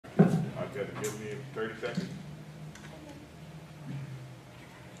ahead and give me 30 seconds.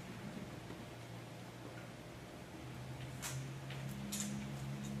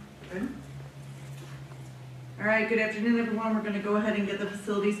 Good. All right, good afternoon, everyone. We're going to go ahead and get the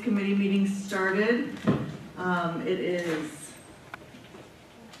Facilities Committee meeting started. It is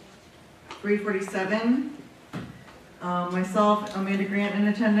 3:47. Myself, Amanda Grant in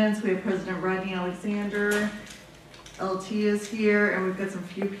attendance. We have President Rodney Alexander. LT is here, and we've got some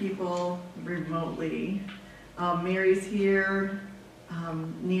few people remotely. Mary's here.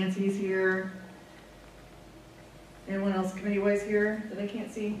 Nancy's here. Anyone else committee-wise here that I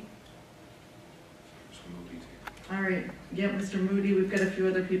can't see? All right, yep, Mr. Moody, we've got a few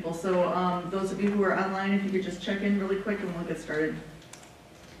other people. So those of you who are online, if you could just check in really quick and we'll get started.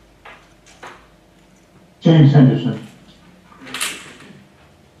 James Henderson.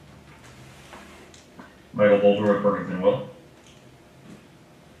 Michael Bolter, Perkins Will.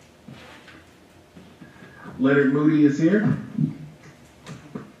 Leonard Moody is here.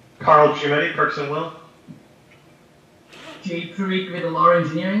 Carl Giametti, Perks and Will. Jay Pruitt with Law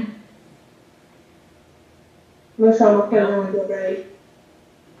Engineering. Michelle McClellan with Gilray.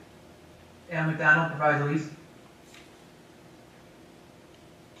 Ann McDonald, Proviso East.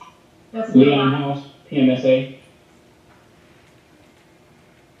 Leon House, PMSA.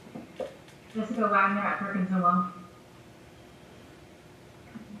 Jessica Wagner at Perkins and Will.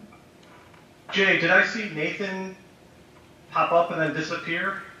 Jay, did I see Nathan pop up and then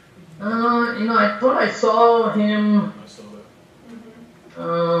disappear? I thought I saw him. I saw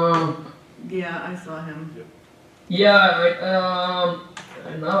that. Yeah, I saw him. Yep. Yeah,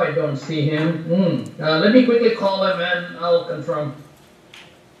 now I don't see him. Let me quickly call him and I'll confirm.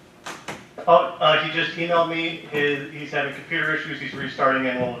 Oh, he just emailed me. He's having computer issues. He's restarting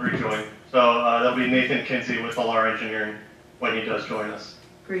and will rejoin. So that'll be Nathan Kinsey with LR Engineering when he does join us.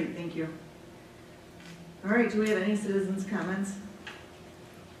 Great, thank you. All right, do we have any citizens' comments?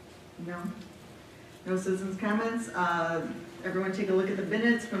 No? No citizens' comments? Everyone take a look at the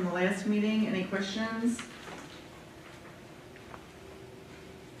minutes from the last meeting. Any questions?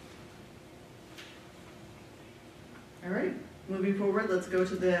 All right, moving forward, let's go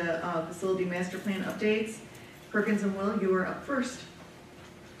to the facility master plan updates. Perkins and Will, you are up first.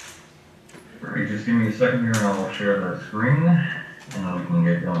 All right, just give me a second here and I'll share the screen and we can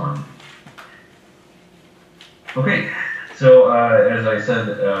get going. Okay, so as I said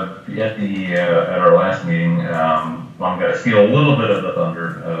at our last meeting, I'm going to steal a little bit of the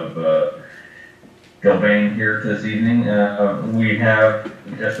thunder of Gilbane here this evening. We have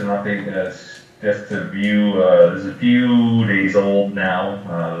just an update just to view. This is a few days old now.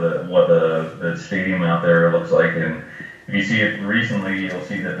 What the stadium out there looks like, and if you see it recently, you'll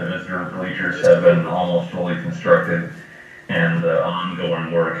see that the visitor bleachers have been almost fully constructed. And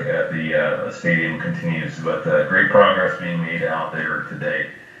ongoing work at the stadium continues, but great progress being made out there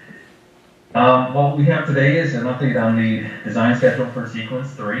today. What we have today is an update on the design schedule for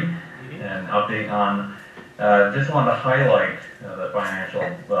Sequence 3, an update on, just wanted to highlight the financial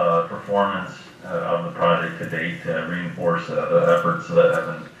performance of the project to date, reinforce the efforts that have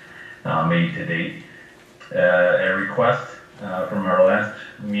been made to date. A request from our last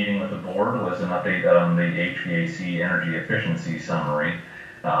meeting with the board was an update on the HVAC energy efficiency summary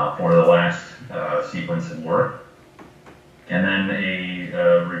for the last sequence of work. And then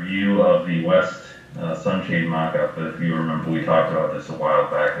a review of the west sunshade mock-up. If you remember, we talked about this a while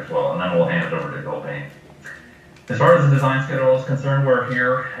back as well. And then we'll hand it over to Gilbane. As far as the design schedule is concerned, we're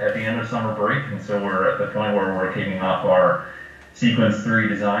here at the end of summer break, and so we're at the point where we're kicking off our Sequence 3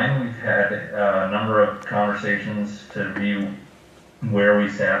 design. We've had a number of conversations to review where we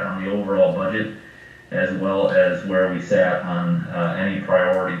sat on the overall budget, as well as where we sat on any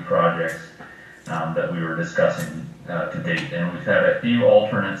priority projects that we were discussing to date. And we've had a few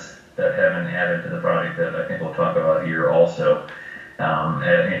alternates that have been added to the project that I think we'll talk about here also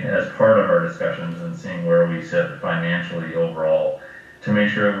as part of our discussions and seeing where we sit financially overall to make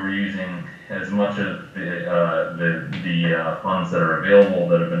sure we're using as much of the funds that are available,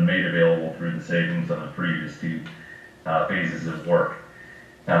 that have been made available through the savings on the previous two phases of work.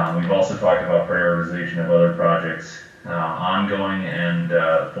 We've also talked about prioritization of other projects ongoing and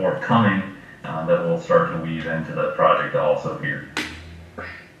forthcoming that will start to weave into the project also here.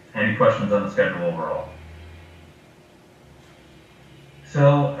 Any questions on the schedule overall?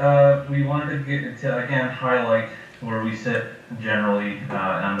 So we wanted to again highlight where we sit generally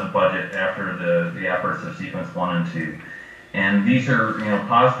on the budget after the efforts of Sequence 1 and 2. And these are,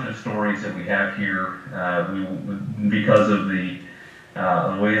 positive stories that we have here because of the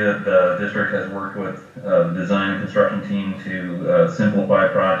The way that the district has worked with the design and construction team to simplify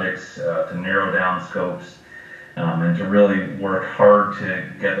projects, to narrow down scopes, and to really work hard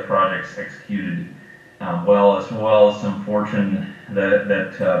to get the projects executed well as some fortune that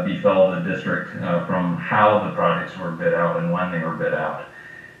befell the district from how the projects were bid out and when they were bid out.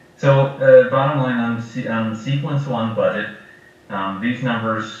 So bottom line on sequence 1 budget, these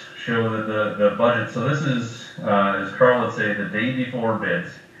numbers show that the budget, so this is, as Carl would say, the day before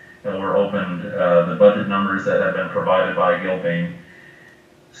bids that were opened, the budget numbers that have been provided by Gilbane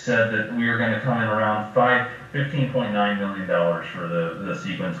said that we were going to come in around $15.9 million for the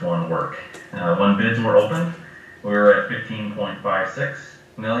sequence 1 work. When bids were opened, we were at $15.56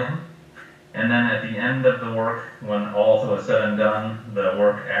 million. And then at the end of the work, when all was said and done, the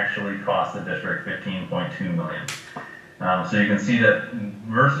work actually cost the district $15.2 million. So you can see that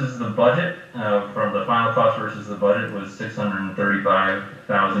versus the budget, from the final cost versus the budget was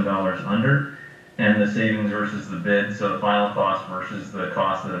 $635,000 under, and the savings versus the bid, so the final cost versus the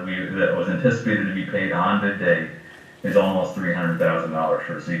cost that was anticipated to be paid on bid day is almost $300,000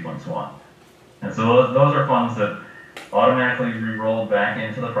 for sequence 1. And so those are funds that automatically re-rolled back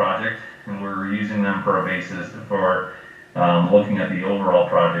into the project, and we're using them for a basis for looking at the overall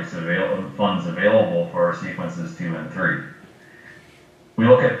project's funds available for our sequences 2 and 3. We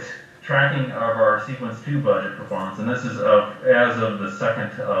look at tracking of our sequence 2 budget performance, and this is as of the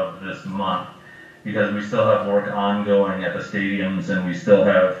 2nd of this month, because we still have work ongoing at the stadiums, and we still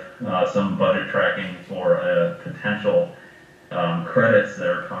have some budget tracking for potential credits that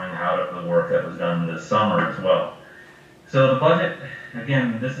are coming out of the work that was done this summer as well. So the budget,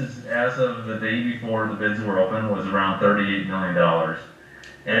 again, this is as of the day before the bids were open, was around $38 million.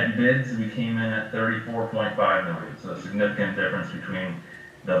 At bids, we came in at $34.5 million, so a significant difference between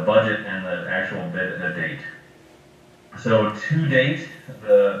the budget and the actual bid date. So to date,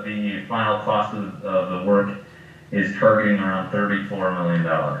 the final cost of the work is targeting around $34 million.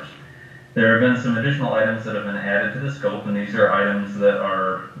 There have been some additional items that have been added to the scope, and these are items that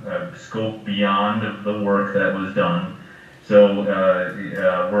are scope beyond the work that was done. So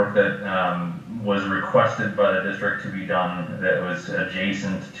work that was requested by the district to be done that was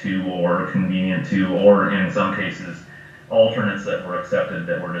adjacent to or convenient to, or in some cases, alternates that were accepted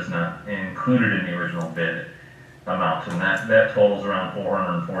that were just not included in the original bid amount. And that totals around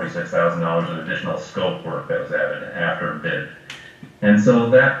 $446,000 of additional scope work that was added after bid. And so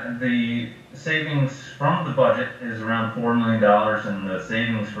the savings from the budget is around $4 million, and the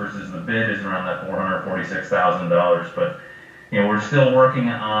savings versus the bid is around that $446,000. But we're still working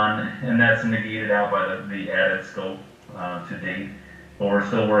on, and that's negated out by the added scope to date, but we're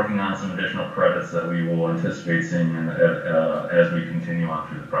still working on some additional credits that we will anticipate seeing as we continue on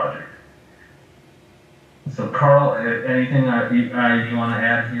through the project. So Carl, anything you want to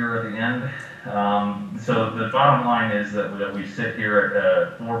add here at the end? So the bottom line is that we sit here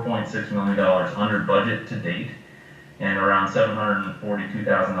at $4.6 million under budget to date, and around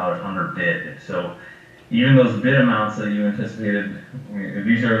 $742,000 under bid. So even those bid amounts that you anticipated,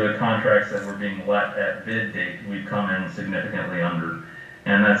 these are the contracts that were being let at bid date, we've come in significantly under.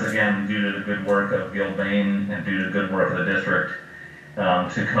 And that's again due to the good work of Gilbane and due to the good work of the district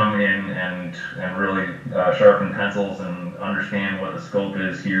to come in and really sharpen pencils and understand what the scope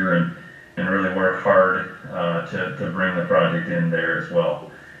is here and really work hard to bring the project in there as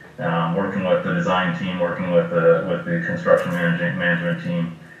well. Working with the design team, working with the construction management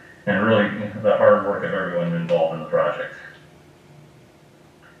team, and really the hard work of everyone involved in the project.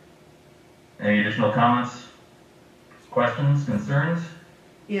 Any additional comments, questions, concerns?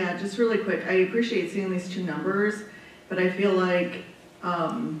 Yeah, just really quick, I appreciate seeing these two numbers, but I feel like,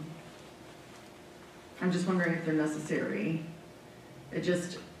 I'm just wondering if they're necessary. It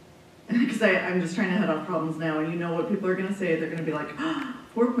just, because I'm just trying to head off problems now, and you know what people are going to say. They're going to be like,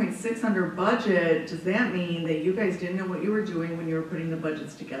 4.6 under budget, does that mean that you guys didn't know what you were doing when you were putting the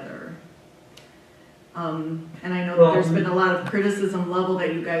budgets together? And I know that there's been a lot of criticism leveled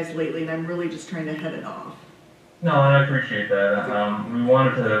at you guys lately, and I'm really just trying to head it off. No, and I appreciate that. We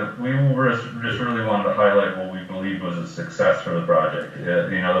just really wanted to highlight what we believe was a success for the project.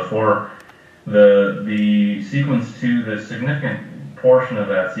 The sequence 2, the significant portion of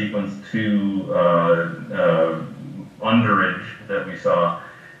that sequence 2 underage that we saw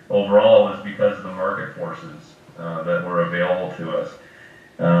overall was because of the market forces that were available to us.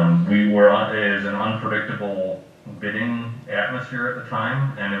 It was an unpredictable bidding atmosphere at the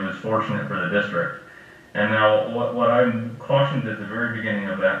time, and it was fortunate for the district. And now what I cautioned at the very beginning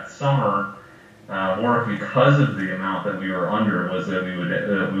of that summer work, because of the amount that we were under, was that we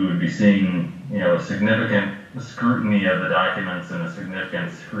would be seeing a significant scrutiny of the documents and a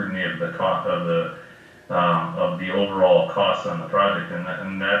significant scrutiny of the cost of the overall costs on the project,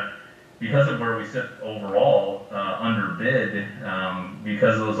 and that because of where we sit overall under bid,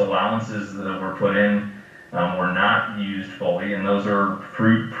 because those allowances that were put in were not used fully, and those are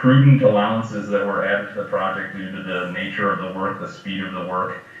prudent allowances that were added to the project due to the nature of the work, the speed of the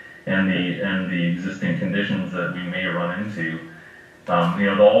work, and the existing conditions that we may run into.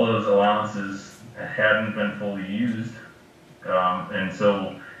 All those allowances hadn't been fully used, and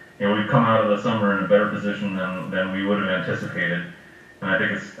so we've come out of the summer in a better position than we would have anticipated. And I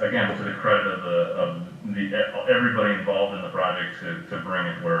think it's, again, to the credit of everybody involved in the project to bring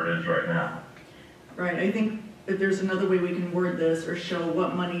it where it is right now. Right, I think if there's another way we can word this or show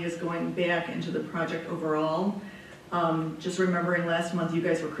what money is going back into the project overall. Just remembering last month you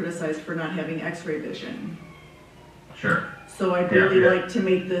guys were criticized for not having x-ray vision. Sure. So I'd really like to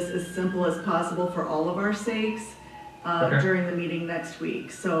make this as simple as possible for all of our sakes during the meeting next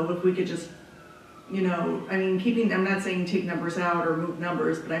week. So if we could just, I'm not saying take numbers out or move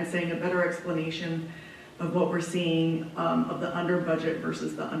numbers, but I'm saying a better explanation of what we're seeing of the under budget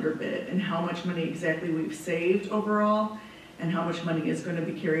versus the under bid, and how much money exactly we've saved overall, and how much money is going to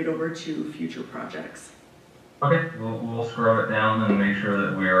be carried over to future projects. Okay, we'll scrub it down and make sure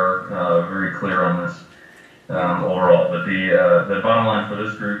that we are very clear on this overall. But the bottom line for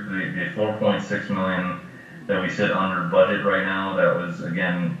this group, the 4.6 million that we sit under budget right now, that was,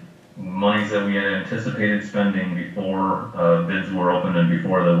 again, monies that we had anticipated spending before bids were opened and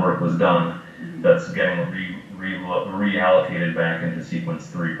before the work was done. That's getting reallocated back into sequence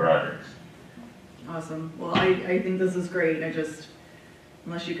 3 projects. Awesome. Well, I think this is great.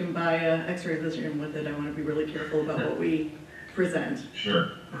 Unless you can buy a x-ray vision with it, I want to be really careful about what we present.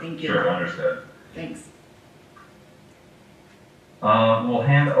 Sure. Thank you. Sure, understood. Thanks. We'll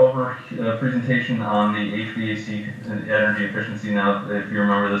hand over a presentation on the HVAC energy efficiency. Now, if you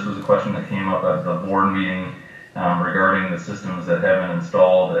remember, this was a question that came up at the board meeting regarding the systems that have been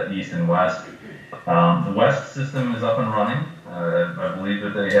installed at East and West. The West system is up and running. I believe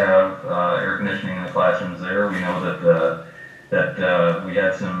that they have air conditioning in the classrooms there. We know that we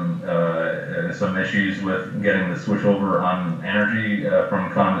had some issues with getting the switchover on energy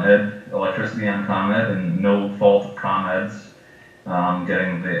from ComEd, electricity on ComEd, and no fault of ComEd's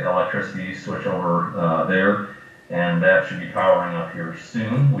getting the electricity switchover there, and that should be powering up here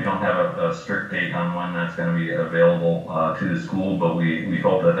soon. We don't have a strict date on when that's going to be available to the school, but we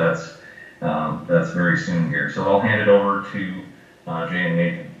hope that that's very soon here. So I'll hand it over to Jay and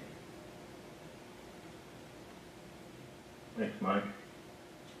Nathan. Thanks, Mike.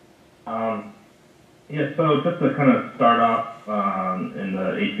 So just to kind of start off in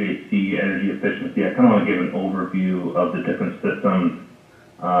the HVAC energy efficiency, I kind of want to give an overview of the different systems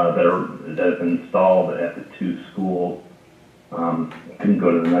that have been installed at the 2 schools. You can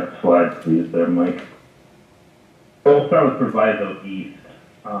go to the next slide, please, there, Mike. So we'll start with Proviso East.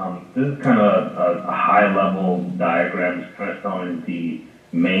 This is kind of a high-level diagram, just kind of showing the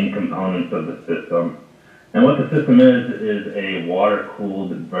main components of the system. And what the system is a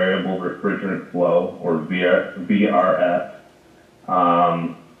water-cooled variable refrigerant flow, or VRF,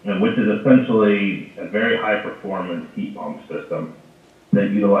 which is essentially a very high-performance heat pump system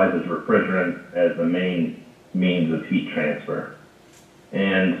that utilizes refrigerant as the main means of heat transfer.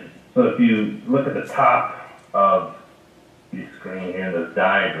 And so if you look at the top of the screen here, this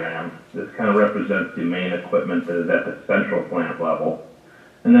diagram, this kind of represents the main equipment that is at the central plant level.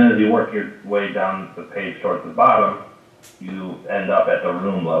 And then as you work your way down the page towards the bottom, you end up at the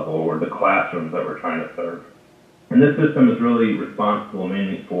room level, or the classrooms that we're trying to serve. And this system is really responsible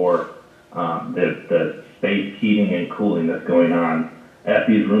mainly for the space heating and cooling that's going on at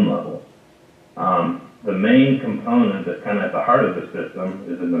these room levels. The main component that's kind of at the heart of the system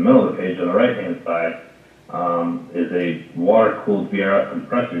is in the middle of the page on the right-hand side, is a water-cooled VRF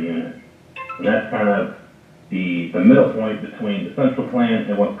compressor unit. And that's kind of the middle point between the central plant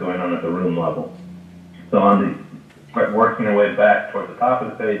and what's going on at the room level. So working your way back towards the top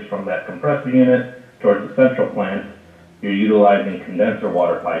of the page from that compressor unit towards the central plant, you're utilizing condenser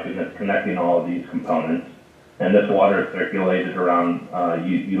water piping that's connecting all of these components. And this water is circulated around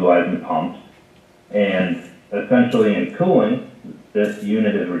utilizing pumps. And essentially in cooling, this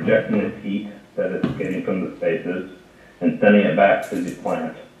unit is rejecting its heat that it's getting from the spaces and sending it back to the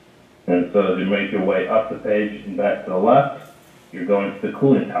plant. And so as you make your way up the page and back to the left, you're going to the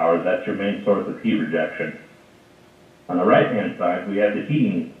cooling towers. That's your main source of heat rejection. On the right-hand side, we have the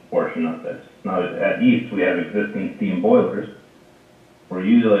heating portion of this. Now at East, we have existing steam boilers. We're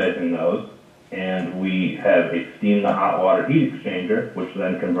utilizing those, and we have a steam to hot water heat exchanger, which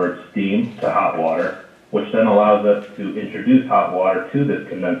then converts steam to hot water which then allows us to introduce hot water to this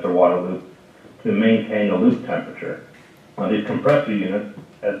condenser water loop to maintain the loop temperature. Now these compressor units,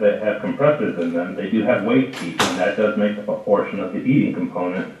 as they have compressors in them, they do have waste heat, and that does make up a portion of the heating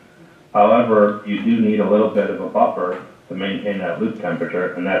component. However, you do need a little bit of a buffer to maintain that loop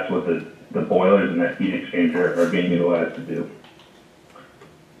temperature, and that's what the boilers and that heat exchanger are being utilized to do.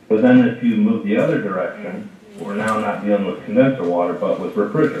 But then if you move the other direction, we're now not dealing with condenser water, but with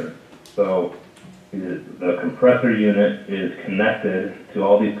refrigerant. So the compressor unit is connected to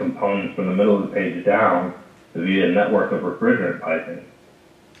all these components from the middle of the page down via a network of refrigerant piping.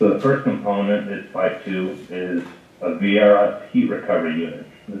 So the first component it's piped to is a VRF heat recovery unit.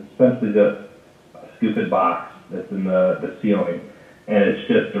 It's essentially just a stupid box that's in the ceiling, and it's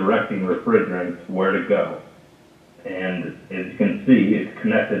just directing refrigerant where to go. And as you can see, it's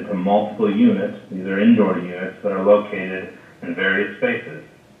connected to multiple units. These are indoor units that are located in various spaces.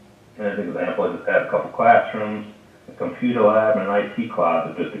 And as an example, I just have a couple classrooms, a computer lab, and an IT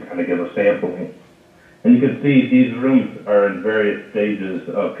closet, just to kind of give a sampling. And you can see these rooms are in various stages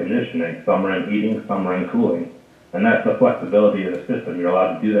of conditioning. Some are in heating, some are in cooling. And that's the flexibility of the system. You're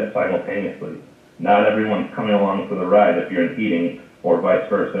allowed to do that simultaneously. Not everyone's coming along for the ride if you're in heating, or vice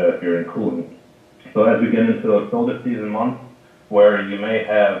versa if you're in cooling. So as we get into the shoulder season months, where you may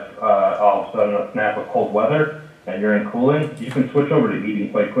have all of a sudden a snap of cold weather, and you're in cooling, you can switch over to heating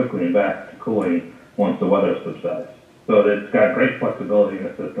quite quickly and back to cooling once the weather subsides. So it's got great flexibility in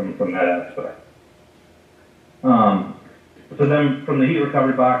the system from that aspect. So then from the heat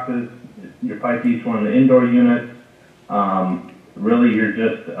recovery boxes, you pipe each one in the indoor units. Really you're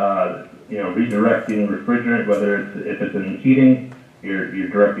just redirecting refrigerant, whether if it's in heating, you're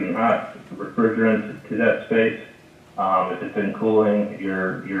directing hot refrigerant to that space. If it's in cooling,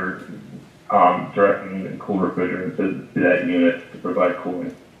 you're directing cool refrigerant to that unit to provide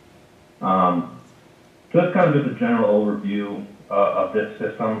cooling. So that's kind of just a general overview of this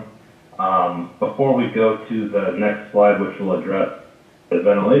system. Before we go to the next slide, which will address the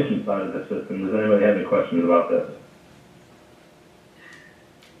ventilation side of the system, does anybody have any questions about this?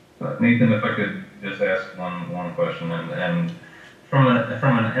 Nathan, if I could just ask one question, and from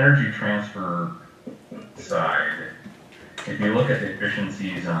an energy transfer side, if you look at the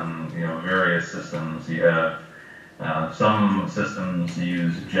efficiencies on various systems, you have some systems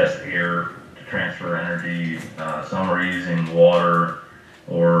use just air to transfer energy, some are using water,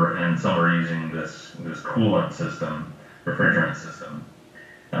 and some are using this coolant system, refrigerant system.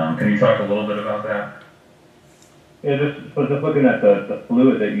 Can you talk a little bit about that? Yeah, just looking at the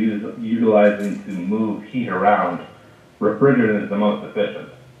fluid that you're utilizing to move heat around, refrigerant is the most efficient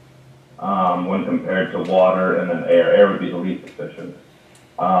when compared to water and then air. Air would be the least efficient.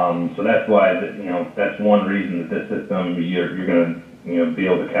 So that's why that's one reason that this system you're going to be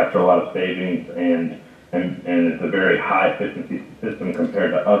able to capture a lot of savings, and it's a very high efficiency system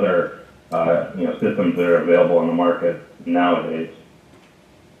compared to other systems that are available on the market nowadays.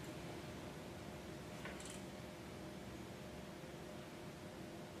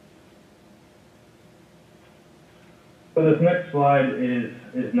 So this next slide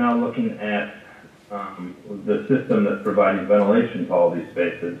is now looking at the system that's providing ventilation to all these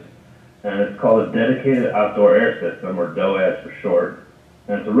spaces. And it's called a dedicated outdoor air system, or DOAS for short.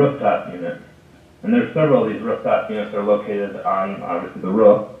 And it's a rooftop unit. And there's several of these rooftop units that are located on, obviously, the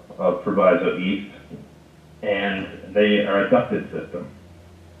roof of Proviso East. And they are a ducted system.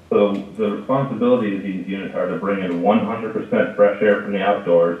 So the responsibility of these units are to bring in 100% fresh air from the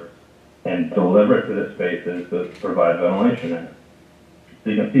outdoors and deliver it to the spaces that provide ventilation in. So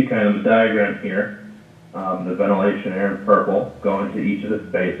you can see kind of the diagram here, the ventilation air in purple going to each of the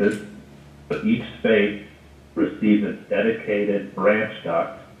spaces. So each space receives a dedicated branch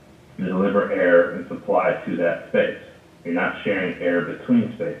duct to deliver air and supply to that space. You're not sharing air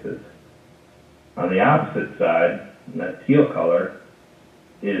between spaces. On the opposite side, that teal color,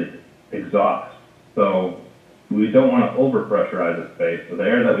 is exhaust. So we don't want to overpressurize the space. So the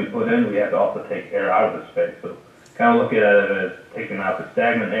air that we put in, we have to also take air out of the space. So kind of look at it as taking out the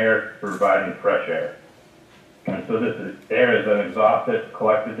stagnant air, providing fresh air. And so this air is then exhausted,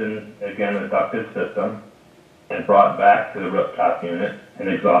 collected in, again, a ducted system, and brought back to the rooftop unit and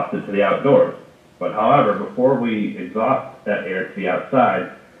exhausted to the outdoors. But however, before we exhaust that air to the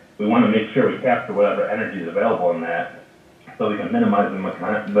outside, we want to make sure we capture whatever energy is available in that, so we can minimize the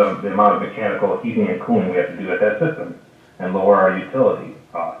amount of mechanical heating and cooling we have to do at that system and lower our utility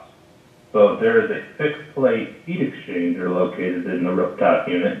costs. So there is a fixed plate heat exchanger located in the rooftop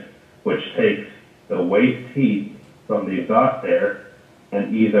unit, which takes the waste heat from the exhaust air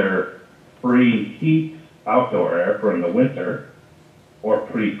and either pre-heats outdoor air for in the winter, or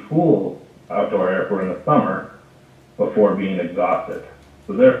pre-cools outdoor air for in the summer before being exhausted.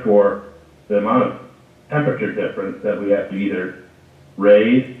 So therefore, the amount of temperature difference that we have to either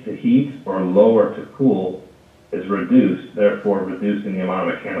raise to heat or lower to cool is reduced, therefore reducing the amount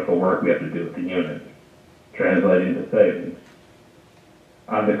of mechanical work we have to do with the unit, translating to savings.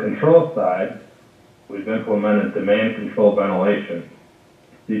 On the control side, we've implemented demand control ventilation.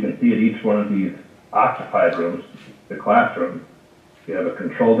 So you can see at each one of these occupied rooms, the classrooms, you have a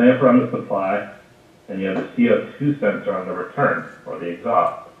control damper on the supply, and you have a CO2 sensor on the return, or the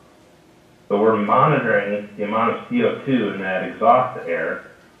exhaust. So we're monitoring the amount of CO2 in that exhaust air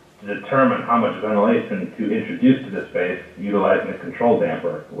to determine how much ventilation to introduce to the space utilizing the control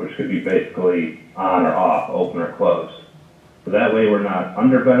damper, which could be basically on or off, open or closed. So that way we're not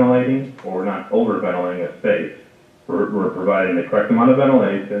under-ventilating or we're not over-ventilating a space. We're providing the correct amount of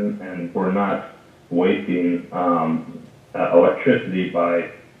ventilation and we're not wasting electricity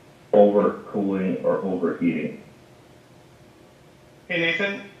by over-cooling or overheating. Hey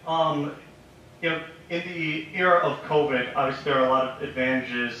Nathan, in the era of COVID, obviously there are a lot of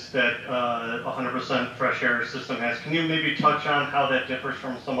advantages that 100% fresh air system has. Can you maybe touch on how that differs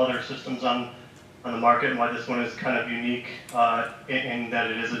from some other systems on the market and why this one is kind of unique in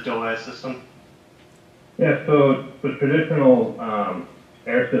that it is a DOE system? Yeah, so the traditional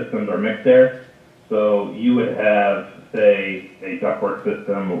air systems are mixed air. So you would have, say, a ductwork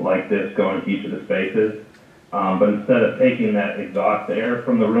system like this going to each of the spaces. But instead of taking that exhaust air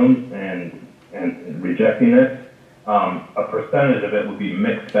from the rooms and rejecting it, a percentage of it would be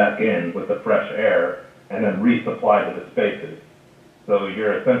mixed back in with the fresh air and then resupplied to the spaces. So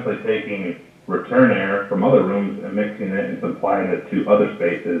you're essentially taking return air from other rooms and mixing it and supplying it to other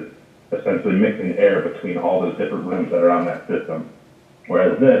spaces, essentially mixing air between all those different rooms that are on that system.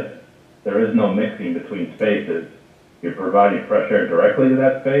 Whereas this, there is no mixing between spaces. You're providing fresh air directly to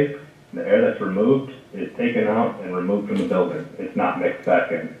that space. The air that's removed is taken out and removed from the building. It's not mixed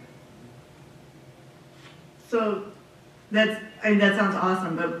back in. So that sounds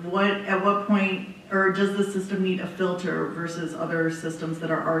awesome, but at what point, or does the system need a filter versus other systems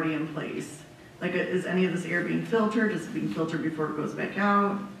that are already in place? Like, is any of this air being filtered? Is it being filtered before it goes back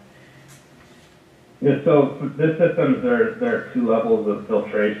out? Yeah, so for this system, there are two levels of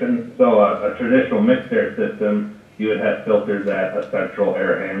filtration. So a traditional mixed air system, you would have filters at a central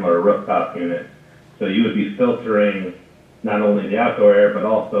air handler or rooftop unit. So you would be filtering not only the outdoor air, but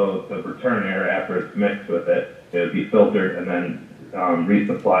also the return air after it's mixed with it. It would be filtered and then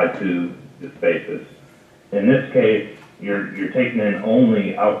resupplied to the spaces. In this case, you're taking in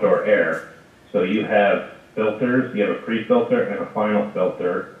only outdoor air. So you have filters, you have a pre-filter and a final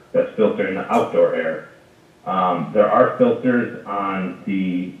filter that's filtering the outdoor air. There are filters on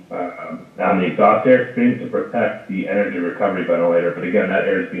the exhaust air stream to protect the energy recovery ventilator, but again, that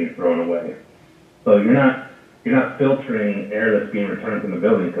air is being thrown away. So you're not filtering air that's being returned from the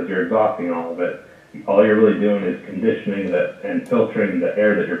building because you're exhausting all of it. All you're really doing is conditioning that and filtering the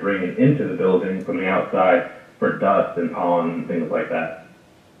air that you're bringing into the building from the outside for dust and pollen and things like that.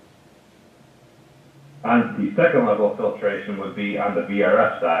 On the second level of filtration would be on the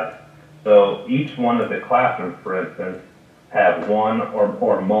VRF side. So each one of the classrooms, for instance, have one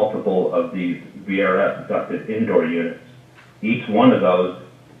or multiple of these VRF ducted indoor units. Each one of those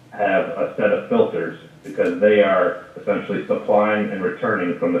have a set of filters because they are essentially supplying and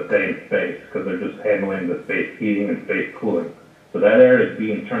returning from the same space because they're just handling the space heating and space cooling. So that air is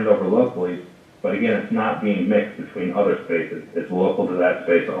being turned over locally, but again, it's not being mixed between other spaces. It's local to that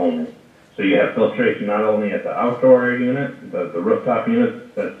space only. So you have filtration not only at the outdoor air unit, the rooftop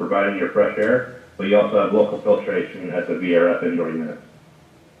unit that's providing your fresh air, but you also have local filtration at the VRF indoor units.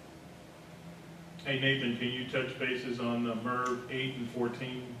 Hey Nathan, can you touch bases on the MERV 8 and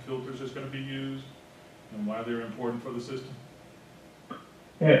 14 filters that's going to be used and why they're important for the system?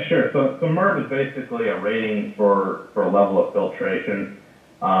 Yeah, sure. So MERV is basically a rating for a level of filtration.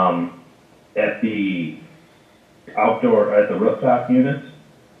 At the rooftop units,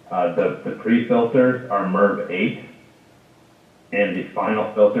 the pre-filters are MERV 8, and the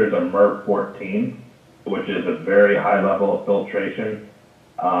final filters are MERV 14, which is a very high level of filtration.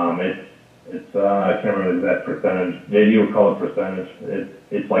 It's I can't remember the exact percentage. JD would call it percentage.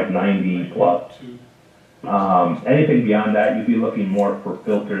 It's like 90 plus. Anything beyond that, you'd be looking more for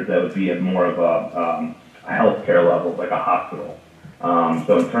filters that would be at more of a healthcare level, like a hospital.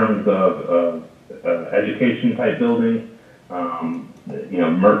 So in terms of education type buildings,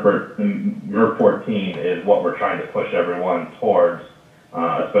 MERV 14 is what we're trying to push everyone towards,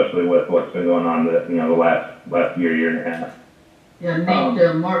 especially with what's been going on the last year and a half. Yeah, Nate,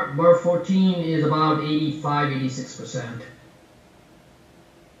 MERV 14 is about 85, 86%.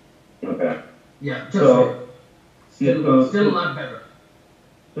 Okay. Yeah, just So, still a lot better.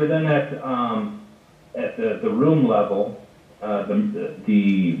 So then at the room level,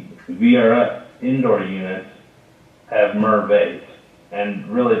 the VRF indoor units have MERV 8, and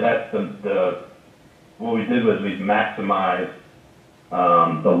really that's what we did was we maximized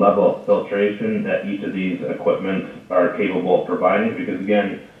the level of filtration that each of these equipment are capable of providing, because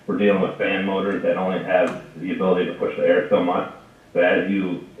again, we're dealing with fan motors that only have the ability to push the air so much. But as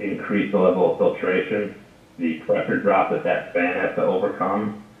you increase the level of filtration, the pressure drop that fan has to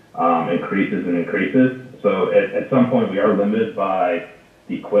overcome increases and increases. So at some point we are limited by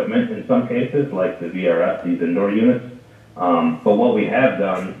the equipment in some cases, like the VRF, these indoor units. But what we have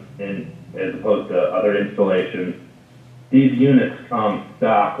done, as opposed to other installations, these units come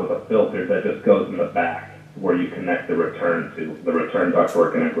stock with a filter that just goes in the back where you connect the return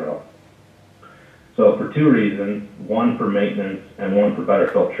ductwork and a grill. So for two reasons, one for maintenance and one for better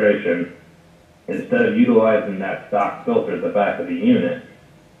filtration, instead of utilizing that stock filter at the back of the unit,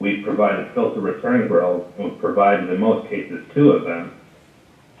 we've provided filter return grills, and we've provided, in most cases, 2 of them,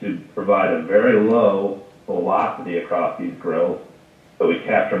 to provide a very low velocity across these grills, so we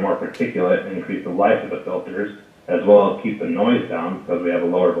capture more particulate and increase the life of the filters, as well as keep the noise down because we have a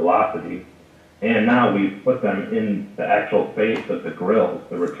lower velocity. And now we've put them in the actual face of the grills,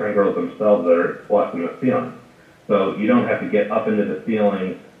 the return grills themselves that are flush in the ceiling. So you don't have to get up into the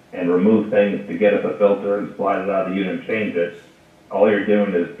ceiling and remove things to get at the filter and slide it out of the unit and change it. All you're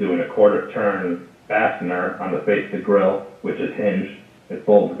doing is doing a quarter turn fastener on the face of the grill, which is hinged. It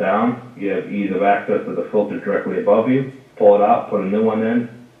folds down. You have ease of access to the filter directly above you. Pull it out, put a new one in,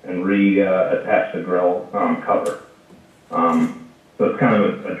 and reattach the grill cover. So it's kind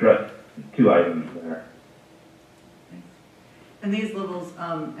of addressed 2 items there. And these levels,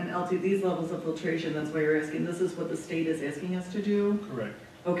 and LT, these levels of filtration, that's why you're asking, this is what the state is asking us to do? Correct.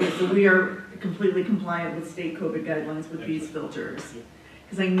 Okay, so we are completely compliant with state COVID guidelines with these filters.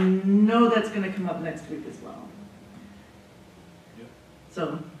 Because I know that's going to come up next week as well. Yep.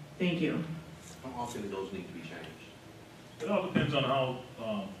 So, thank you. How often do those need to be changed? It all depends on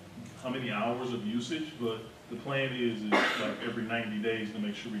how many hours of usage, but the plan is like every 90 days to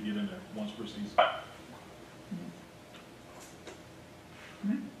make sure we get in there once per season.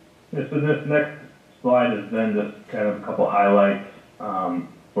 Yeah, so this next slide is then just kind of a couple highlights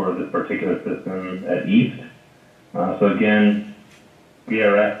for this particular system at East. So again,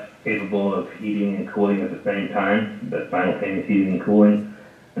 VRF capable of heating and cooling at the same time, that simultaneous heating and cooling.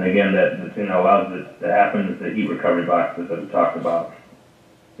 And again, the thing that allows it to happen is the heat recovery boxes that we talked about.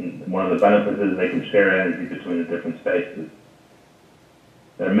 And one of the benefits is they can share energy between the different spaces.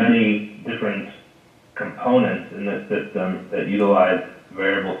 There are many different components in this system that utilize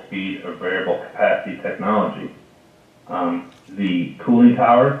variable speed or variable capacity technology. The cooling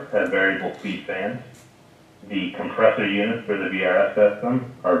towers have variable speed fans. The compressor units for the VRF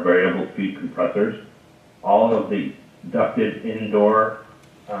system are variable speed compressors. All of the ducted indoor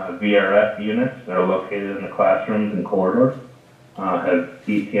VRF units that are located in the classrooms and corridors have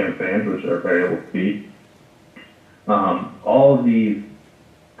ETM fans, which are variable speed. All of these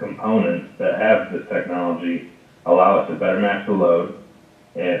components that have this technology allow us to better match the load,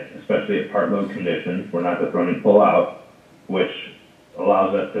 especially at part load conditions. We're not just running full out, which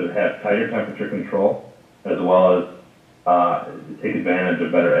allows us to have tighter temperature control, as well as take advantage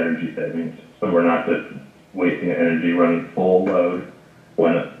of better energy savings. So we're not just wasting energy running full load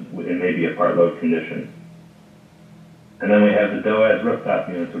when it may be a part load condition. And then we have the DOAS rooftop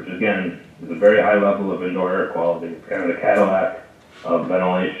units, which again is a very high level of indoor air quality. It's kind of the Cadillac of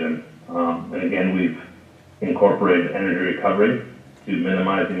ventilation. And again, we've incorporated energy recovery to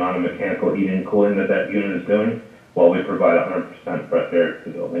minimize the amount of mechanical heating and cooling that unit is doing, while we provide 100% fresh air to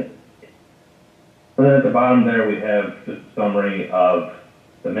the building. And then at the bottom there, we have just a summary of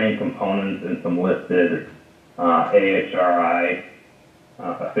the main components and some listed AHRI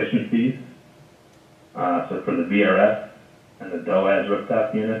efficiencies. So for the VRF and the DOAS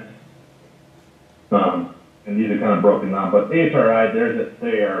rooftop units. And these are kind of broken down, but AHRI,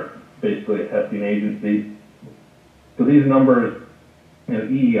 they are basically a testing agency. So these numbers,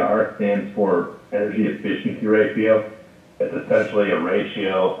 EER stands for energy efficiency ratio. It's essentially a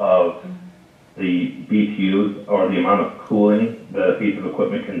ratio of the BTUs, or the amount of cooling the piece of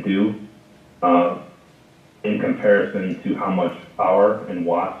equipment can do in comparison to how much power in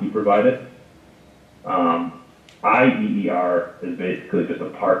watts you provide it. IEER is basically just a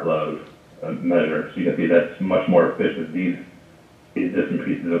part load measure. So you can see that's much more efficient. These different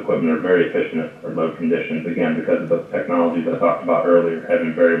pieces of equipment are very efficient at part load conditions, again, because of the technologies I talked about earlier,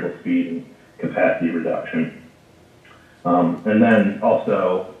 having variable speed and capacity reduction. And then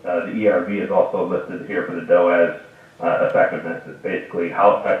also, the ERV is also listed here for the DOE as effectiveness. It's basically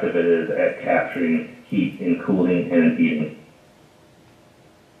how effective it is at capturing heat in cooling and in heating.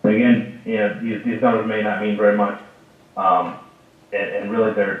 And again, these numbers may not mean very much, and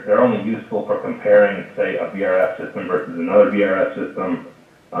really they're only useful for comparing, say, a VRF system versus another VRF system.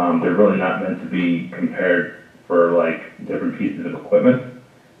 They're really not meant to be compared for like different pieces of equipment,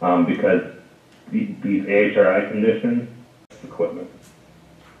 because these AHRI conditions, equipment.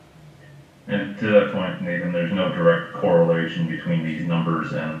 And to that point, Nathan, there's no direct correlation between these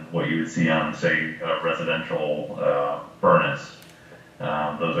numbers and what you would see on, say, a residential furnace.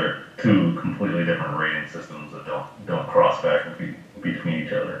 Those are two completely different rating systems that don't cross back between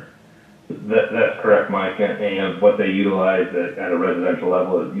each other. That's correct, Mike. And what they utilize at a residential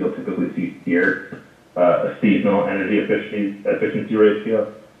level is you'll typically see here a seasonal energy efficiency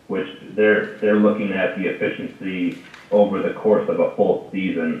ratio, which they're looking at the efficiency over the course of a full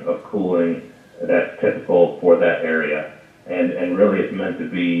season of cooling that's typical for that area. And really it's meant to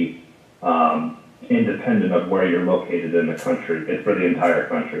be independent of where you're located in the country. It's for the entire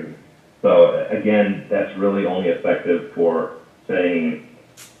country. So again, that's really only effective for saying,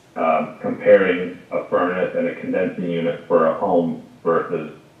 comparing a furnace and a condensing unit for a home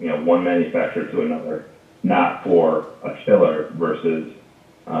versus, one manufacturer to another, not for a chiller versus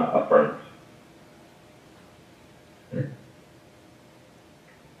a furnace. And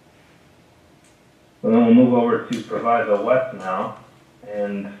then we'll move over to Proviso West now,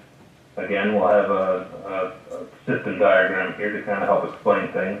 and again, we'll have a system diagram here to kind of help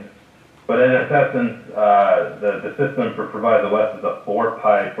explain things. But in essence, the system for Proviso West is a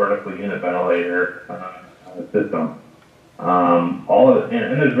 4-pipe vertical unit ventilator system. All of it,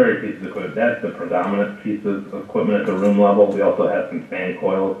 and there's various pieces of equipment. That's the predominant piece of equipment at the room level. We also have some fan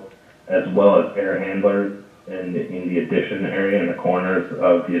coils, as well as air handlers in the addition area in the corners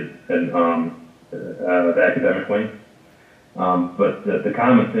of the academic wing. But the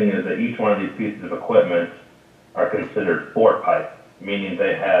common thing is that each one of these pieces of equipment are considered 4-pipe, meaning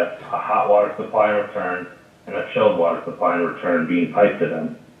they have a hot water supply in return and a chilled water supply in return being piped to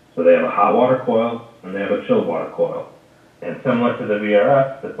them. So they have a hot water coil and they have a chilled water coil. And similar to the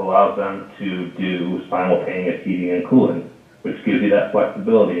VRF, this allows them to do simultaneous heating and cooling, which gives you that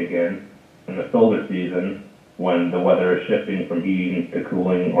flexibility again in the shoulder season when the weather is shifting from heating to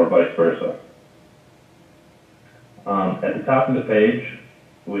cooling or vice versa. At the top of the page,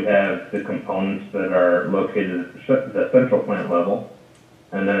 we have the components that are located at the central plant level,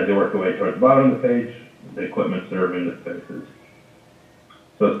 and then as you work your way towards the bottom of the page, the equipment serving the spaces.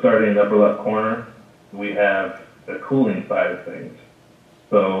 So starting in the upper left corner, we have the cooling side of things.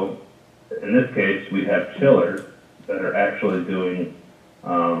 So in this case, we have chillers that are actually doing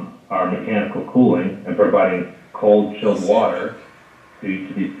our mechanical cooling and providing cold, chilled water to each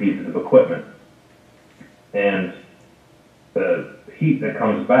of these pieces of equipment. And the heat that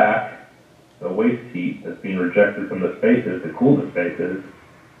comes back, the waste heat that's being rejected from the spaces to cool the spaces,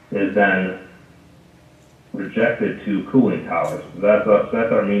 is then rejected to cooling towers. So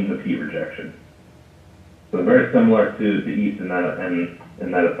that's our means of heat rejection. So very similar to the east in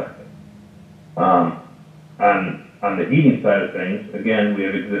that effect. On the heating side of things, again, we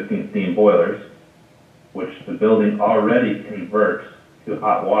have existing steam boilers, which the building already converts to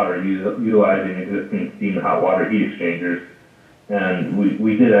hot water utilizing existing steam and hot water heat exchangers. And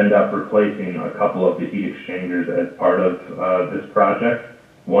we did end up replacing a couple of the heat exchangers as part of this project.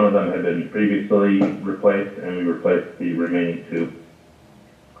 One of them had been previously replaced, and we replaced the remaining 2.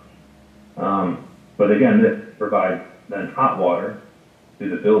 But again, this provides then hot water to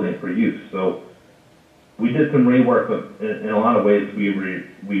the building for use. So we did some rework. In a lot of ways, we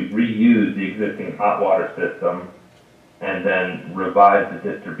reused the existing hot water system and then revised the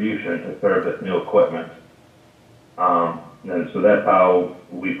distribution to serve this new equipment. And so that's how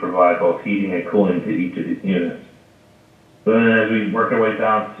we provide both heating and cooling to each of these units. So then as we work our way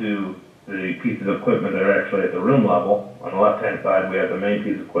down to the pieces of equipment that are actually at the room level, on the left-hand side, we have the main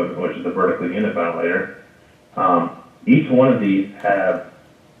piece of equipment, which is the vertical unit ventilator. Each one of these have,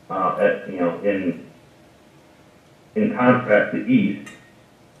 in contrast to east,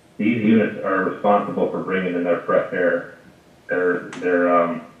 these units are responsible for bringing in their fresh air.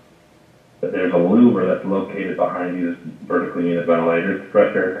 There's a louver that's located behind these vertical unit ventilators.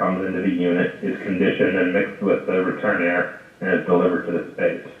 Fresh air comes into the unit, is conditioned and mixed with the return air, and is delivered to the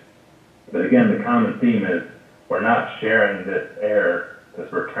space. But again, the common theme is we're not sharing this air,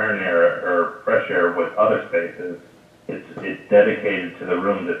 this return air or fresh air with other spaces. It's dedicated to the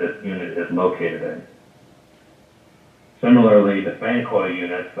room that this unit is located in. Similarly, the fan coil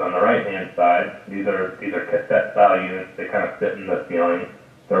units on the right-hand side, these are cassette style units. They kind of fit in the ceiling.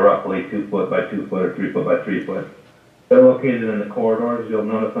 They're roughly 2 foot by 2 foot or 3 foot by 3 foot. They're located in the corridors, you'll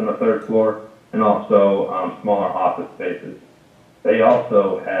notice on the third floor, and also smaller office spaces. They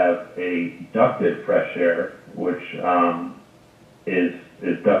also have a ducted fresh air, which is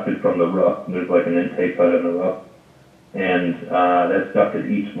ducted from the roof. There's like an intake cut in the roof, and that's ducted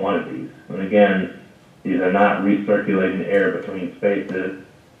each one of these. And again, these are not recirculating air between spaces.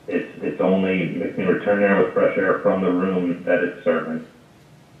 It's only mixing return air with fresh air from the room that it's serving.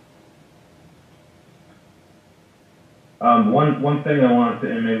 One thing I wanted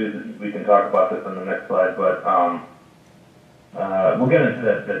to, and maybe we can talk about this on the next slide, but we'll get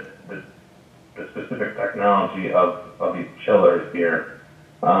into the specific technology of these chillers here.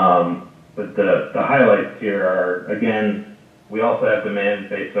 But the highlights here are, again, we also have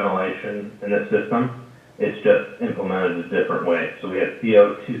demand-based ventilation in this system. It's just implemented a different way. So we have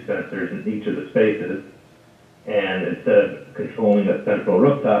CO2 sensors in each of the spaces, and instead of controlling a central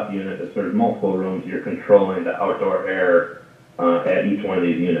rooftop unit that serves multiple rooms, you're controlling the outdoor air at each one of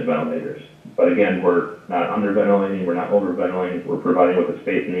these unit ventilators. But again, we're not underventilating, we're not overventilating, we're providing what the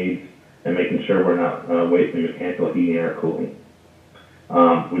space needs and making sure we're not wasting mechanical heating or cooling.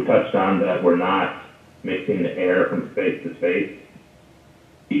 We touched on that we're not mixing the air from space to space.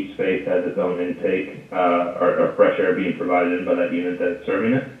 Each space has its own intake or fresh air being provided in by that unit that's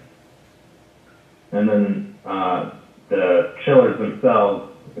serving it. And then the chillers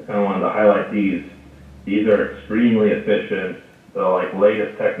themselves, I kind of wanted to highlight these. These are extremely efficient, the like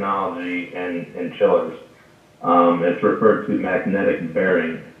latest technology in chillers. It's referred to magnetic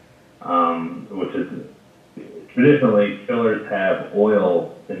bearing, which is traditionally chillers have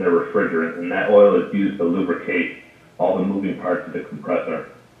oil in their refrigerant, and that oil is used to lubricate all the moving parts of the compressor.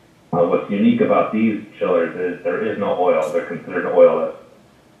 What's unique about these chillers is there is no oil. They're considered oilless.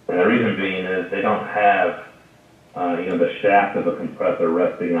 And the reason being is they don't have the shaft of a compressor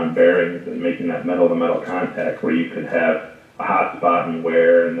resting on bearings and making that metal-to-metal contact where you could have a hot spot and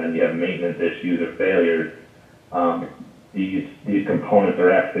wear, and then you have maintenance issues or failures. These components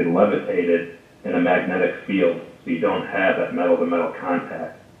are actually levitated in a magnetic field, so you don't have that metal-to-metal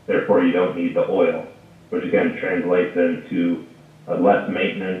contact. Therefore, you don't need the oil, which again translates into less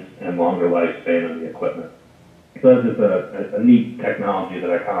maintenance and longer lifespan of the equipment. So this is a neat technology that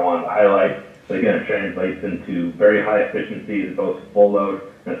I kind of wanted to highlight. So again, it translates into very high efficiencies, both full load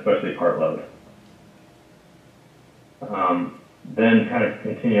and especially part load. Then kind of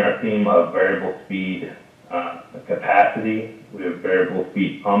continue our theme of variable speed capacity. We have variable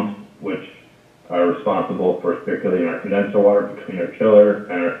speed pumps, which are responsible for circulating our condenser water between our chiller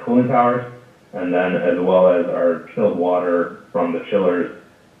and our cooling towers, and then as well as our chilled water from the chillers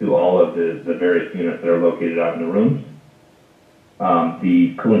to all of the various units that are located out in the rooms.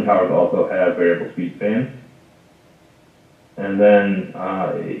 The cooling towers also have variable speed fans. And then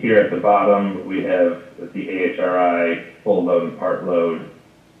here at the bottom, we have the AHRI full load and part load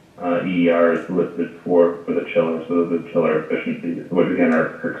EERs listed for the chillers. So those are the chiller efficiencies, which again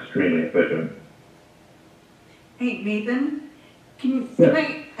are extremely efficient. Hey, Nathan,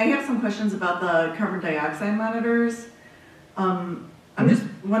 I have some questions about the carbon dioxide monitors. I'm just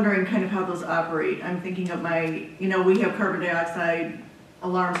wondering kind of how those operate. I'm thinking of we have carbon dioxide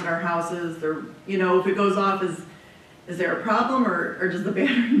alarms in our houses. They're, if it goes off, is there a problem or does the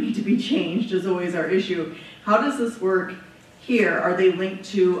battery need to be changed is always our issue. How does this work here? Are they linked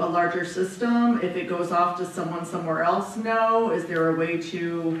to a larger system? If it goes off, does someone somewhere else know? Is there a way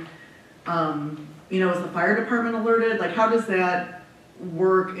to, is the fire department alerted? Like, how does that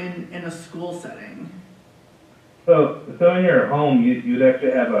work in a school setting? So in your home, you'd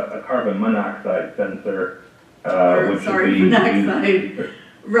actually have a carbon monoxide sensor. Monoxide.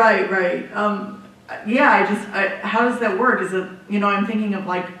 Right. How does that work? Is it, I'm thinking of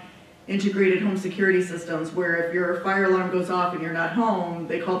like integrated home security systems where if your fire alarm goes off and you're not home,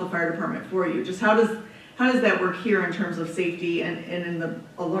 they call the fire department for you. Just how does that work here in terms of safety and in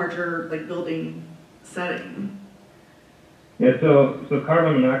a larger like building setting? Yeah, so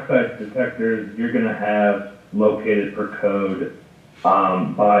carbon monoxide detectors you're going to have located per code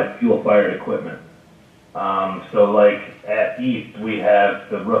by fuel-fired equipment. So like at East, we have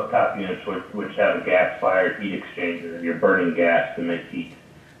the rooftop units which have a gas-fired heat exchanger. You're burning gas to make heat.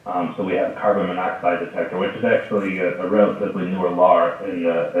 So we have a carbon monoxide detector, which is actually a relatively newer law in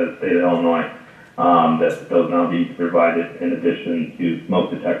the state of Illinois that those now be provided in addition to smoke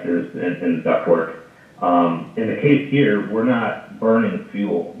detectors in the ductwork. In the case here, we're not burning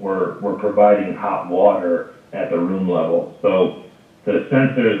fuel. We're providing hot water at the room level. So the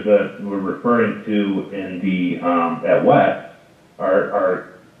sensors that we're referring to in the at West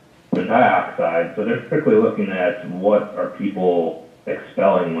are the dioxide, so they're strictly looking at what are people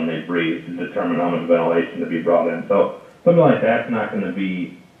expelling when they breathe to determine how much ventilation to be brought in. So something like that's not going to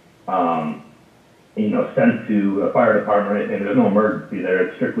be, sent to a fire department or anything. There's no emergency there.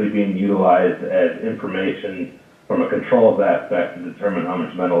 It's strictly being utilized as information from a controls aspect to determine how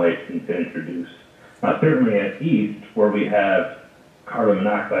much ventilation to introduce. Now, certainly at East, where we have carbon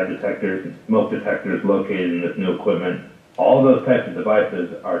monoxide detectors and smoke detectors located in this new equipment, all those types of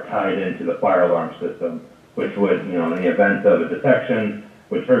devices are tied into the fire alarm system, which would, in the event of a detection,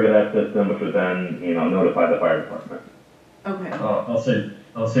 would trigger that system, which would then, notify the fire department. Okay.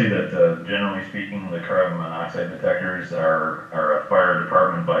 I'll say that generally speaking, the carbon monoxide detectors are a fire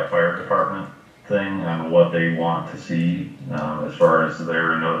department by fire department thing on what they want to see as far as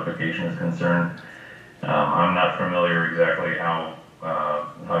their notification is concerned. I'm not familiar exactly how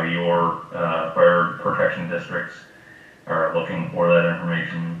your fire protection districts are looking for that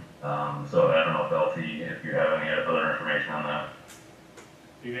information. So I don't know if LT, if you have any other information on that.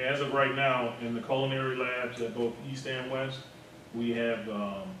 Yeah, as of right now, in the culinary labs at both East and West, we have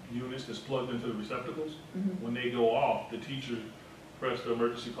units that's plugged into the receptacles. Mm-hmm. When they go off, the teacher press the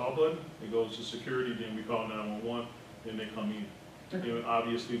emergency call button, it goes to security, then we call 911, then they come in. Okay. And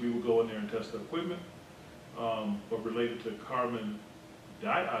obviously, we will go in there and test the equipment, but related to carbon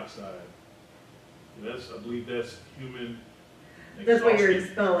dioxide, I believe that's human exhaustion. That's what you're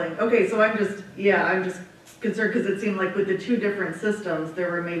expelling. Okay, so I'm just concerned because it seemed like with the two different systems, there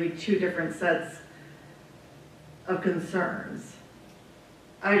were maybe two different sets of concerns.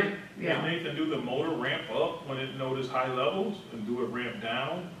 Can Nathan do the motor ramp up when it notices high levels and do it ramp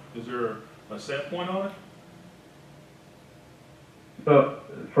down? Is there a set point on it? So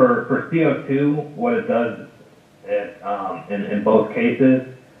for CO2, what it does, in both cases,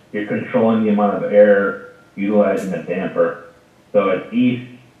 you're controlling the amount of air utilizing a damper. So at East,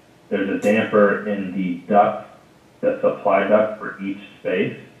 there's a damper in the duct, the supply duct for each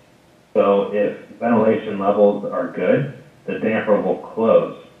space. So if ventilation levels are good, the damper will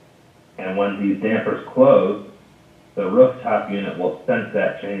close. And when these dampers close, the rooftop unit will sense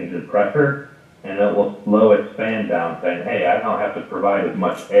that change in pressure, and it will slow its fan down, saying, hey, I don't have to provide as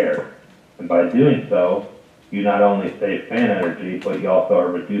much air. And by doing so, you not only save fan energy, but you also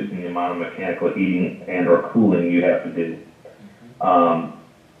are reducing the amount of mechanical heating and or cooling you have to do.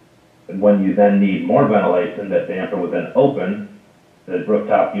 When you then need more ventilation, that damper would then open. The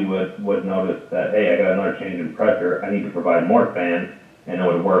rooftop, you would notice that, hey, I got another change in pressure. I need to provide more fan, and it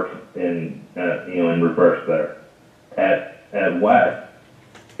would work in reverse there. At West,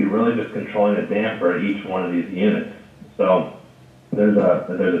 you're really just controlling the damper at each one of these units. So there's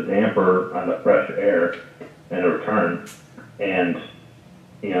a damper on the fresh air in a return, and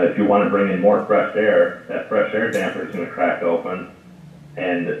if you want to bring in more fresh air, that fresh air damper is going to crack open,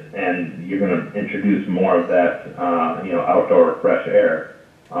 and you're going to introduce more of that outdoor fresh air.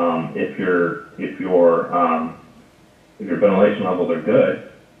 If your ventilation levels are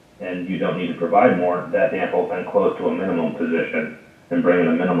good and you don't need to provide more, that damper will then close to a minimum position and bring in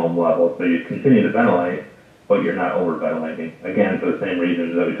a minimum level. So you continue to ventilate, but you're not over ventilating. Again, for the same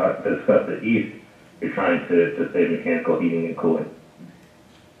reasons that we discussed at East, you're trying to save mechanical heating and cooling.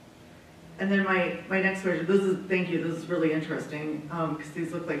 And then my next question, thank you, this is really interesting, because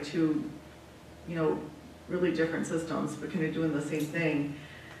these look like two, really different systems, but kind of doing the same thing.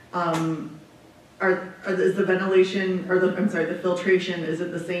 Is the ventilation, the filtration, is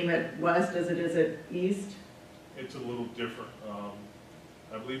it the same at West as it is at East? It's a little different.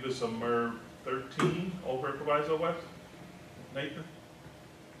 I believe it's a MERV 13 over at Proviso West. Nathan?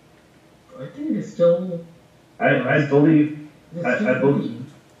 I think it's still. I believe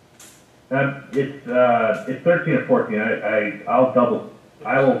it's 13 or 14.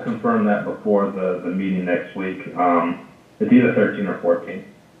 I will confirm that before the meeting next week. It's either 13 or 14.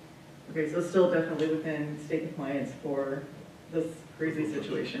 Okay, so still definitely within state compliance for this crazy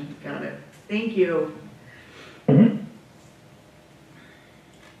situation. Got it. Thank you. Mm-hmm.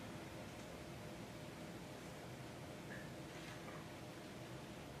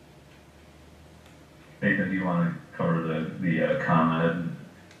 Nathan, do you want to cover the comment?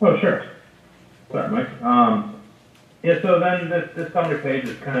 Oh, sure. Sorry, Mike. So then this summary page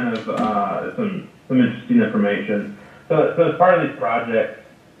is kind of some interesting information. So as part of these projects,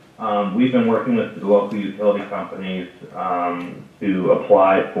 we've been working with the local utility companies to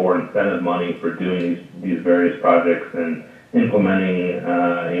apply for incentive money for doing these various projects and implementing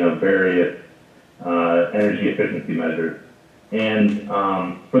various energy efficiency measures. And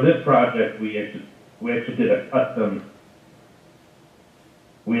for this project, we actually did a custom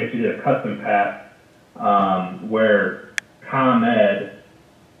we actually did a custom path where ComEd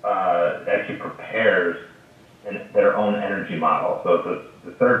actually prepares their own energy model. So it's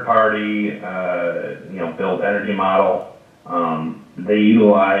a third party, build energy model. They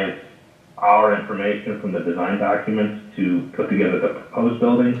utilize our information from the design documents to put together the proposed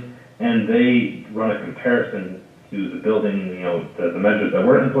building, and they run a comparison to the building, the measures that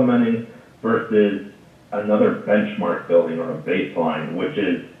we're implementing versus another benchmark building or a baseline, which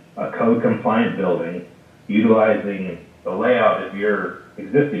is a code compliant building utilizing the layout of your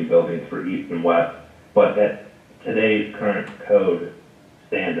existing buildings for east and west, but at today's current code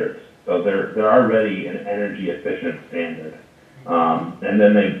standards. So they're already an energy efficient standard. And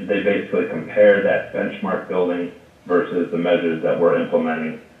then they basically compare that benchmark building versus the measures that we're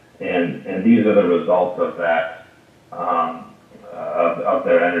implementing. And these are the results of that, of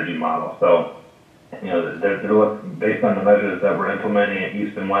their energy model. So, they're looking, based on the measures that we're implementing at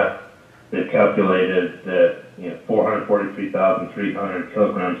east and west, they've calculated that 443,300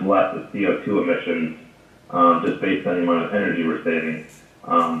 kilograms less of CO2 emissions, just based on the amount of energy we're saving.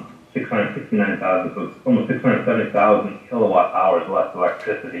 669,000, so it's almost 670,000 kilowatt hours less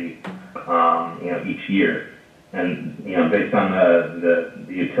electricity, each year. And based on the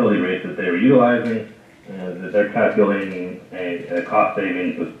utility rates that they were utilizing, they're calculating a cost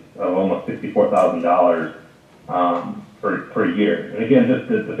savings of almost $64,000 per year. And again, just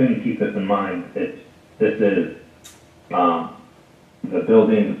the thing to keep this in mind, this is the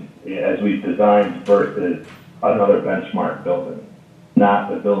building as we've designed versus another benchmark building, not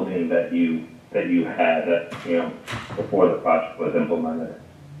the building that you had before the project was implemented.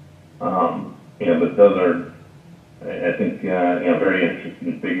 But those are, I think, very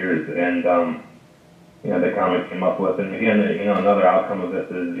interesting figures, and the comment came up with. And again, another outcome of this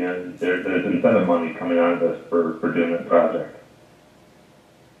is, there's incentive money coming out of this for doing this project.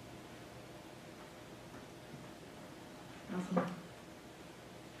 Awesome.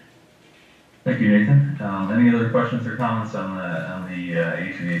 Thank you, Nathan. Any other questions or comments on the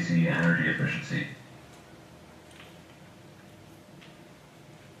HVAC energy efficiency?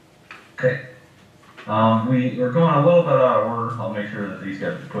 Okay. We're going a little bit out of order. I'll make sure that these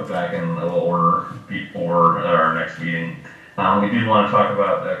get put back in a little order before our next meeting. We did want to talk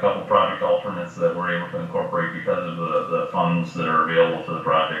about a couple project alternates that we're able to incorporate because of the funds that are available to the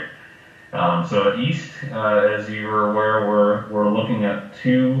project. So at East, as you were aware, we're looking at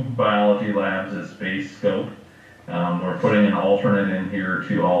 2 biology labs as base scope. We're putting an alternate in here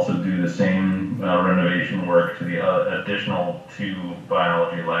to also do the same renovation work to the additional 2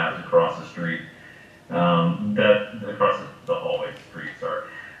 biology labs across the street. Across the hallway street, sorry.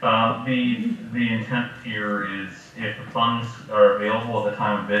 The intent here is, if the funds are available at the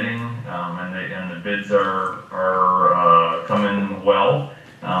time of bidding, and the bids are come in well,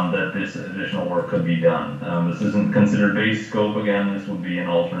 that this additional work could be done. This isn't considered base scope again. This would be an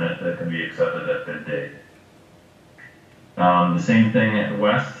alternate that can be accepted at bid date. The same thing at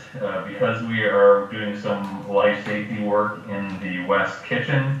West, because we are doing some life safety work in the West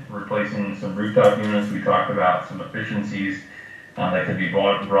kitchen, replacing some rooftop units. We talked about some efficiencies that could be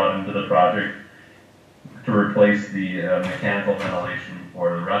brought into the project to replace the mechanical ventilation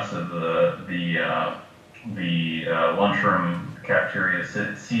for the rest of the lunchroom, cafeteria,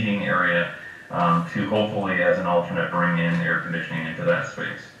 seating area, to hopefully, as an alternate, bring in air conditioning into that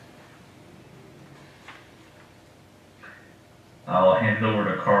space. I'll hand it over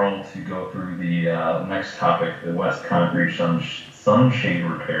to Carl to go through the next topic, the West Concrete sunshade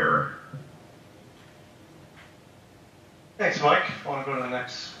repair. Thanks, Mike. I want to go to the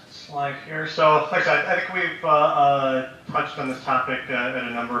next slide here. So, like I said, I think we've touched on this topic at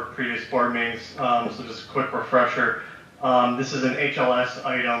a number of previous board meetings. So just a quick refresher. This is an HLS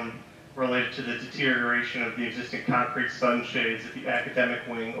item related to the deterioration of the existing concrete sunshades at the academic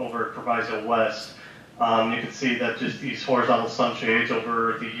wing over at Proviso West. You can see that just these horizontal sunshades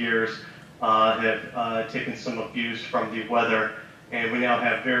over the years have taken some abuse from the weather, and we now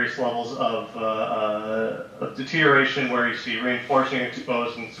have various levels of deterioration where you see reinforcing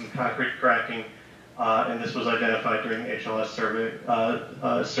exposed and some concrete cracking, and this was identified during the HLS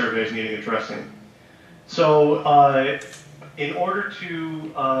surveys needing addressing. So in order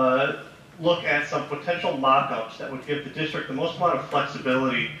to look at some potential mock-ups that would give the district the most amount of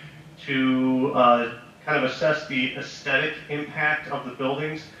flexibility to kind of assess the aesthetic impact of the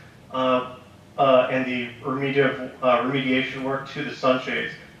buildings and the remediation work to the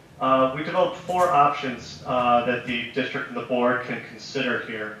sunshades. We developed 4 options that the district and the board can consider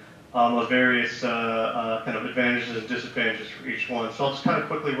here of various kind of advantages and disadvantages for each one. So I'll just kind of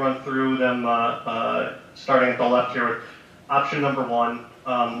quickly run through them, starting at the left here with option number 1.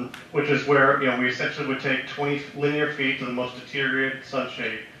 which is where we essentially would take 20 linear feet to the most deteriorated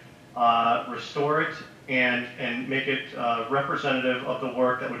sunshade, restore it, and make it representative of the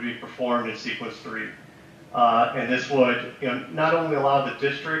work that would be performed in sequence 3. And this would not only allow the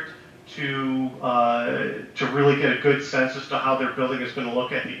district to really get a good sense as to how their building is going to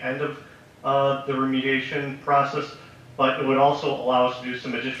look at the end of the remediation process, but it would also allow us to do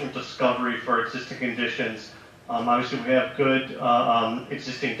some additional discovery for existing conditions. Obviously, we have good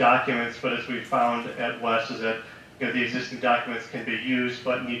existing documents, but as we found at West is that the existing documents can be used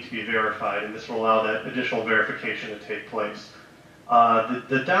but need to be verified, and this will allow that additional verification to take place.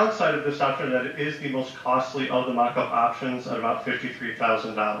 The downside of this option is that it is the most costly of the mock-up options at about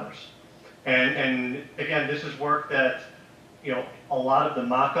 $53,000. And again, this is work that, a lot of the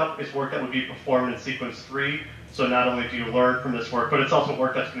mock-up is work that would be performed in sequence 3. So not only do you learn from this work, but it's also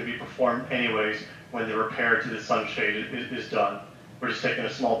work that's going to be performed anyways when the repair to the sunshade is done. We're just taking a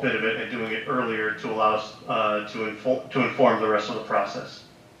small bit of it and doing it earlier to allow us to inform the rest of the process.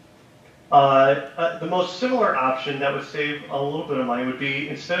 The most similar option that would save a little bit of money would be,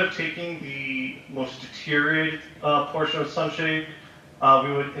 instead of taking the most deteriorated portion of sunshade,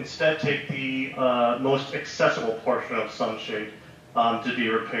 we would instead take the most accessible portion of sunshade to be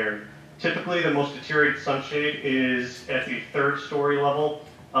repaired. Typically, the most deteriorated sunshade is at the 3rd story level.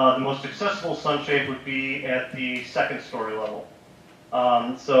 The most accessible sunshade would be at the 2nd story level.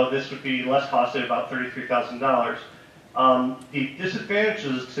 So this would be less costly, about $33,000. The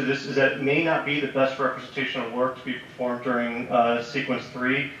disadvantages to this is that it may not be the best representation of work to be performed during sequence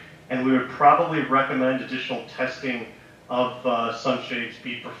 3, and we would probably recommend additional testing of sunshades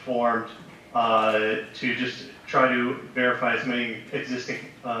be performed to just try to verify as many existing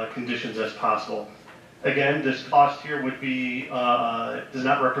conditions as possible. Again, this cost here would be does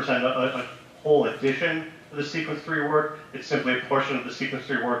not represent a whole addition to the sequence 3 work. It's simply a portion of the sequence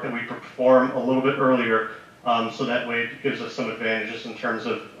 3 work that we perform a little bit earlier, so that way it gives us some advantages in terms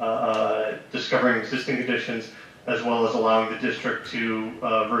of discovering existing conditions, as well as allowing the district to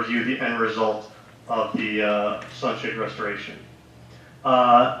review the end result of the sunshade restoration.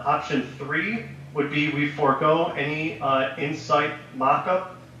 Option 3 would be we forego any in-site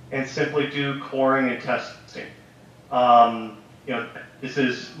mock-up and simply do coring and testing. This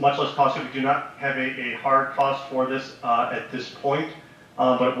is much less costly. We do not have a hard cost for this at this point,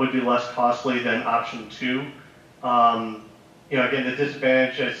 but it would be less costly than option 2. Again, the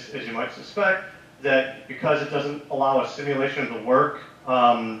disadvantage, as you might suspect, that because it doesn't allow a simulation of the work,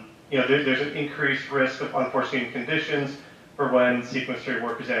 there's an increased risk of unforeseen conditions for when sequence 3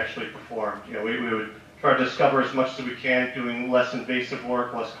 work is actually performed. We would try to discover as much as we can, doing less invasive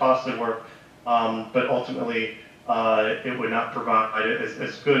work, less costly work, but ultimately it would not provide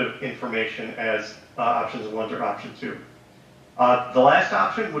as good of information as options 1 or option 2. The last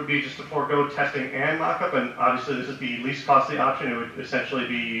option would be just to forego testing and mock-up, and obviously this is the least costly option. It would essentially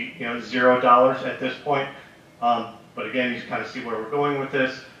be $0 at this point. But again, you kind of see where we're going with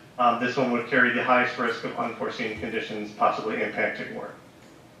this. This one would carry the highest risk of unforeseen conditions possibly impacting work.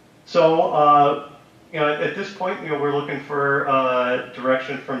 So at this point, we're looking for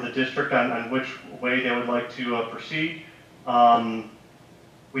direction from the district on which way they would like to proceed.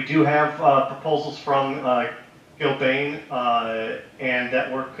 We do have proposals from Gilbane, and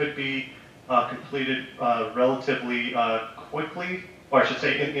that work could be completed relatively quickly, or I should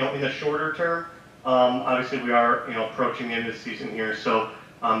say, in the shorter term. Obviously, we are approaching the end of the season here, so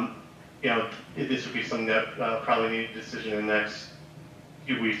this would be something that probably need a decision in the next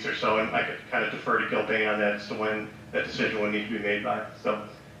few weeks or so, and I could kind of defer to Gilbane on that as to when that decision would need to be made by. So,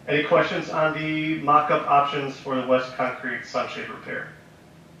 any questions on the mock-up options for the West Concrete sunshade repair?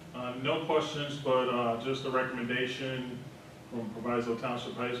 No questions, but just a recommendation from Proviso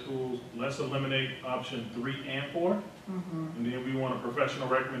Township High Schools. Let's eliminate option 3 and 4, and then we want a professional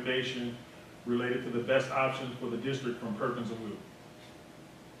recommendation related to the best options for the district from Perkins and Will.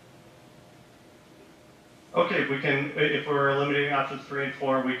 Okay, we can, if we're eliminating options 3 and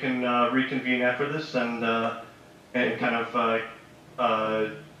 4, we can reconvene after this and kind of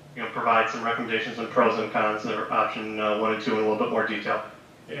provide some recommendations on pros and cons of option 1 and 2 in a little bit more detail.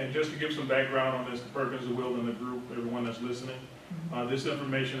 And just to give some background on this, the Perkins and Will and the group, everyone that's listening, this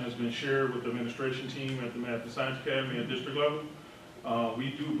information has been shared with the administration team at the Math and Science Academy at district level.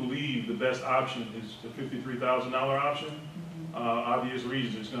 We do believe the best option is the $53,000 option. Obvious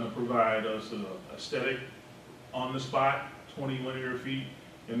reasons, it's going to provide us an aesthetic on the spot, 20 linear feet,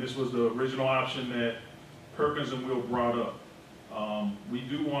 and this was the original option that Perkins and Will brought up. We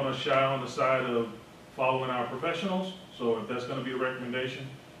do want to shy on the side of following our professionals, so if that's going to be a recommendation,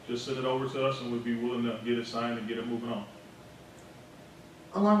 just send it over to us and we'd be willing to get it signed and get it moving on.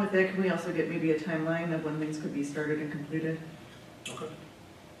 Along with that, can we also get maybe a timeline of when things could be started and completed? Okay.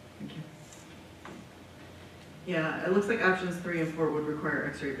 Thank you. Yeah, it looks like options 3 and 4 would require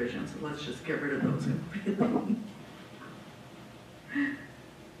X-ray vision, so let's just get rid of those completely.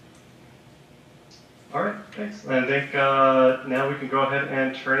 All right, thanks. I think now we can go ahead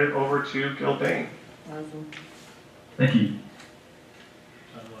and turn it over to Gilbane. Awesome. Thank you.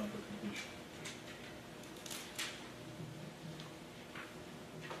 Timeline for completion.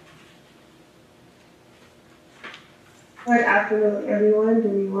 Good afternoon, everyone.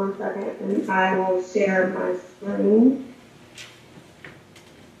 Give me 1 second and I will share my screen.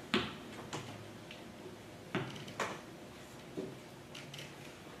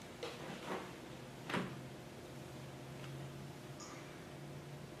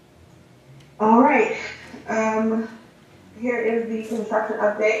 All right. Here is the construction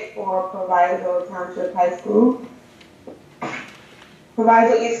update for Proviso Township High School.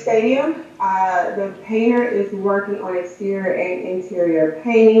 Proviso East Stadium, the painter is working on exterior and interior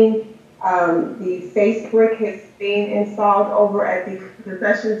painting. The face brick is being installed over at the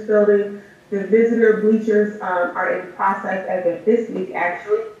concessions building. The visitor bleachers are in process as of this week,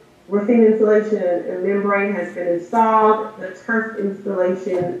 actually. Roofing insulation and membrane has been installed. The turf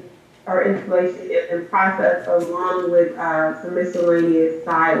installation is in process, along with some miscellaneous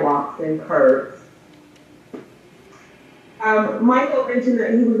sidewalks and curbs. Michael mentioned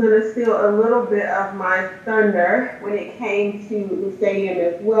that he was going to steal a little bit of my thunder when it came to the stadium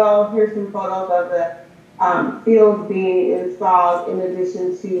as well. Here's some photos of the field being installed in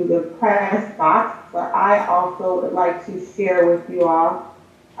addition to the press box. But I also would like to share with you all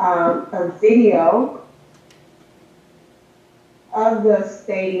a video of the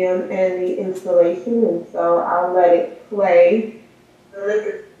stadium and the installation, and so I'll let it play. The link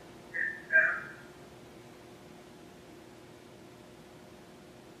is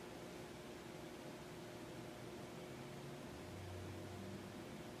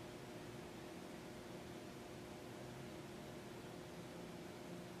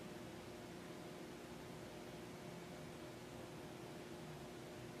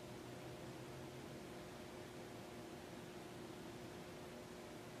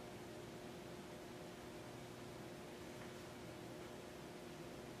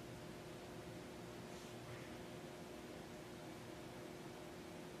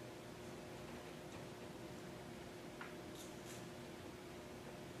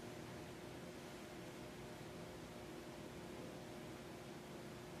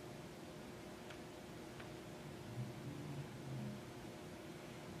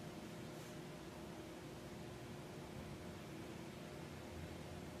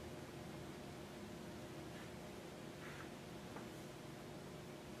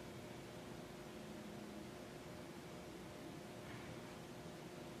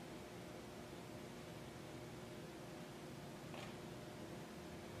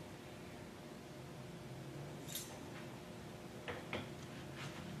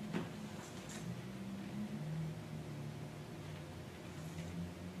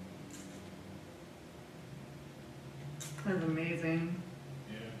That's amazing.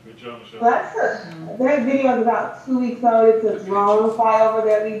 Yeah, good job, Michelle. That video is about 2 weeks old. It's a drone flyover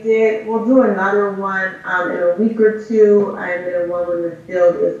that we did. We'll do another one in a week or two, and then one when the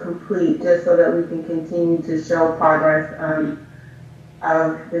field is complete, just so that we can continue to show progress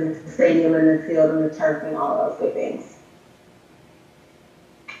of the stadium and the field and the turf and all those good things.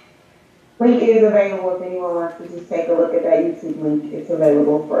 Link is available if anyone wants to just take a look at that YouTube link. It's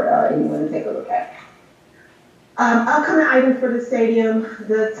available for anyone to take a look at. Upcoming items for the stadium,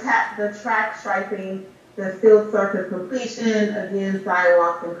 the track striping, the field surface completion, again,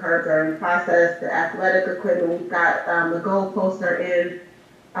 sidewalks and curbs are in process. The athletic equipment, we've got the goalposts are in.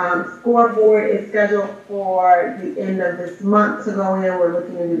 Scoreboard is scheduled for the end of this month to go in. We're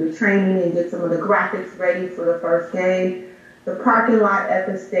looking to do the training and get some of the graphics ready for the first game. The parking lot at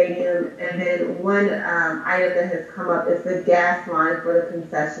the stadium, and then one item that has come up is the gas line for the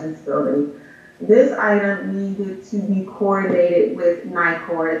concessions building. This item needed to be coordinated with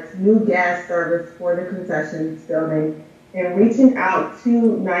NICOR. It's new gas service for the concessions building. And reaching out to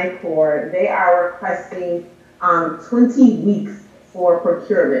NICOR, they are requesting 20 weeks for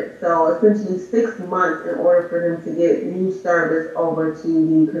procurement. So essentially 6 months in order for them to get new service over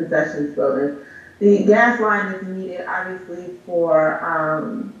to the concessions building. The gas line is needed, obviously, for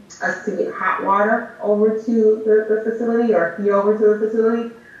us to get hot water over to the facility or heat over to the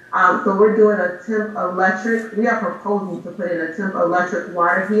facility. So we're doing a temp electric. We are proposing to put in a temp electric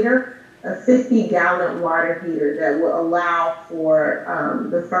water heater, a 50-gallon water heater that will allow for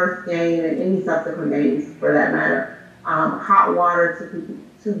the first game and any subsequent games, for that matter, hot water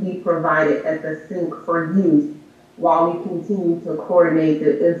to be provided at the sink for use while we continue to coordinate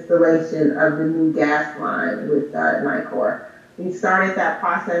the installation of the new gas line with NICOR. We started that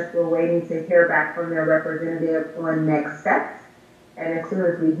process. We're waiting to hear back from their representative on next steps. And as soon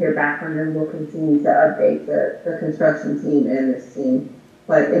as we hear back from them, we'll continue to update the construction team and this team.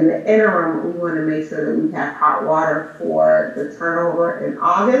 But in the interim, we want to make sure that we have hot water for the turnover in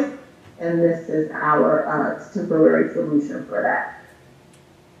August. And this is our temporary solution for that.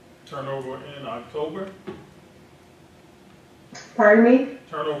 Turnover in October? Pardon me?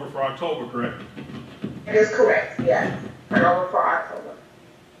 Turnover for October, correct? It is correct, yes. Turnover for October.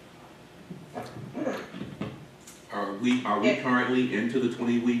 Are we currently into the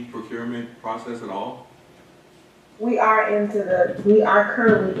 20-week procurement process at all? We are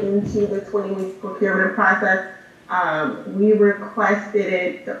currently into the 20-week procurement process. We requested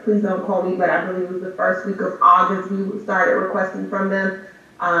it, please don't quote me, but I believe it was the first week of August we started requesting from them.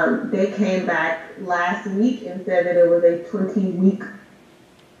 They came back last week and said that it was a 20-week,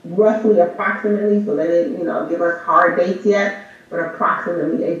 roughly approximately, so they didn't, give us hard dates yet, but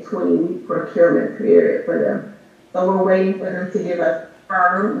approximately a 20-week procurement period for them. So we're waiting for them to give us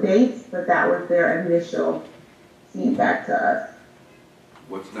firm dates, but that was their initial feedback to us.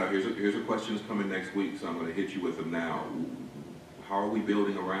 Here's a question that's coming next week, so I'm going to hit you with them now. How are we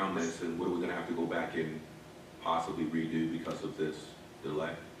building around this, and what are we going to have to go back and possibly redo because of this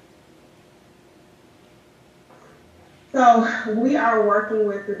delay? So we are working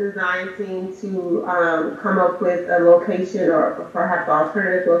with the design team to come up with a location or perhaps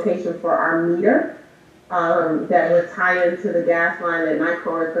alternative location for our meter that would tie into the gas line that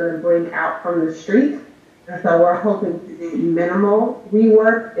NICOR is going to bring out from the street. And so we're hoping to do minimal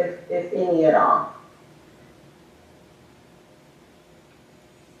rework, if any at all.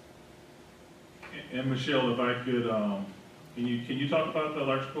 And Michelle, if I could, can you talk about the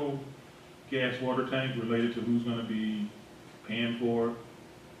electrical gas water tank related to who's going to be paying for it?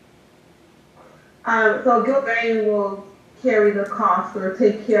 So Gilbane will carry the cost or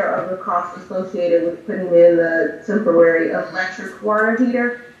take care of the cost associated with putting in the temporary electric water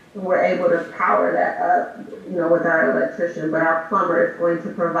heater. And we're able to power that up, with our electrician, but our plumber is going to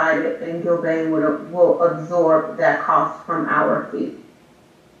provide it, and Gilbane will absorb that cost from our fee.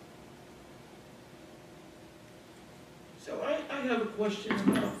 So I have a question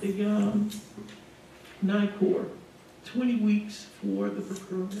about the NICOR, 20 weeks for the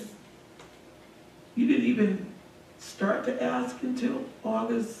procurement. You didn't even start to ask until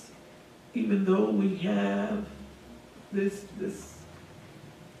August, even though we have this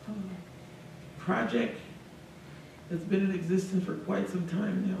project that's been in existence for quite some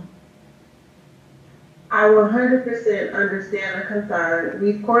time now. I 100% understand the concern.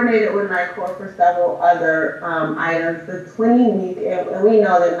 We've coordinated with NICOR for several other items. The 20-week, and we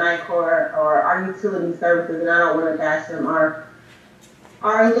know that NICOR or our utility services, and I don't want to bash them, are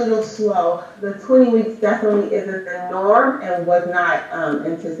a little slow. The 20 weeks definitely isn't the norm and was not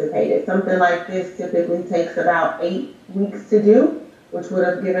anticipated. Something like this typically takes about 8 weeks to do, which would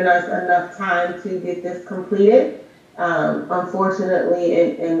have given us enough time to get this completed.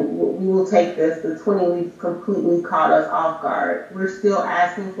 Unfortunately, and we will take this, the 20 weeks completely caught us off guard. We're still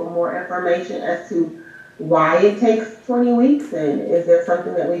asking for more information as to why it takes 20 weeks and is there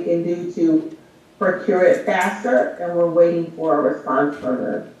something that we can do to procure it faster, and we're waiting for a response from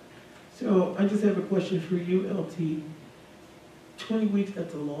them. So I just have a question for you, LT. 20 weeks,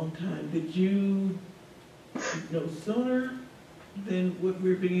 that's a long time. Did you know sooner than what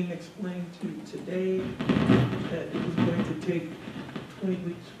we're being explained to today, that it was going to take 20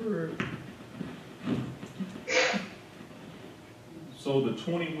 weeks for? So the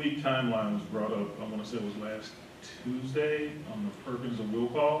 20-week timeline was brought up, I want to say it was last Tuesday on the Perkins and Will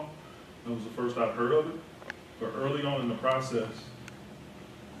call. That was the first I've heard of it. But early on in the process,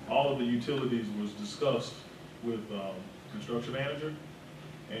 all of the utilities was discussed with construction manager,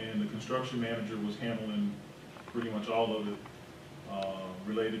 and the construction manager was handling pretty much all of it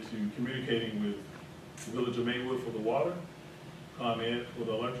related to communicating with the Village of Maywood for the water, ComEd for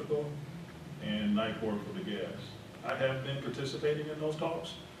the electrical, and NICOR for the gas. I have been participating in those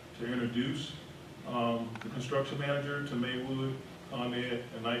talks to introduce the construction manager to Maywood, ComEd,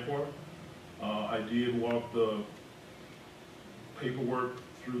 and NICOR. I did walk the paperwork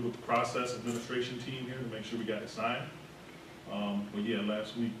through the process administration team here to make sure we got it signed. But yeah,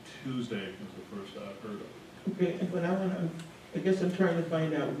 last week, Tuesday, was the first I've heard of it. Okay, but I guess I'm trying to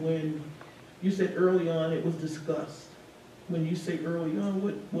find out when, you said early on it was discussed. When you say early on,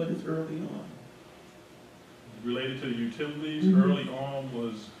 what is early on? Related to the utilities, early on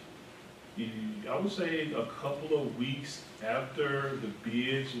was I would say a couple of weeks after the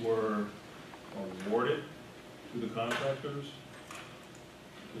bids were awarded to the contractors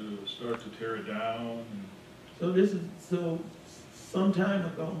to start to tear it down. So this is, so some time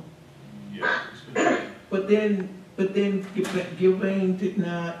ago. Yeah, it's been time. But then Gilbane did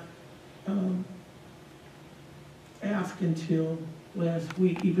not, ask until last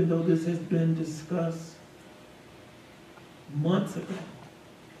week, even though this has been discussed months ago.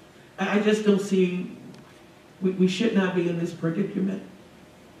 I just don't see, we should not be in this predicament.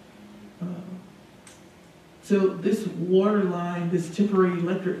 So this water line, this temporary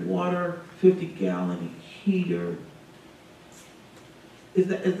electric water 50-gallon heater, is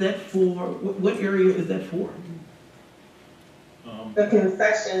that for, what area is that for? The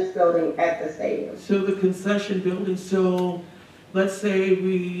concessions building at the stadium. So the concession building, so let's say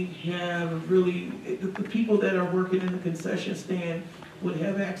we have really, the people that are working in the concession stand would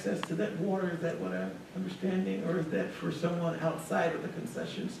have access to that water, is that what I'm understanding? Or is that for someone outside of the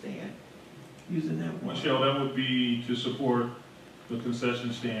concession stand using that water? Michelle, that would be to support the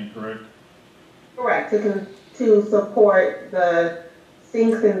concession stand, correct? Correct, to support the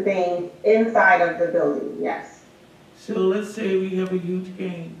sinks and things inside of the building, yes. So let's say we have a huge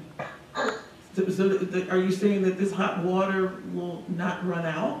game. So are you saying that this hot water will not run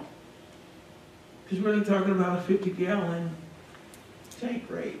out? Because we're only talking about a 50-gallon tank,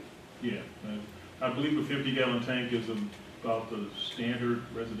 right? Yeah, I believe a 50-gallon tank is about the standard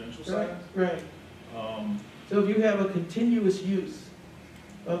residential size. Right. So if you have a continuous use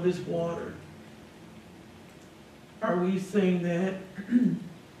of this water, are we saying that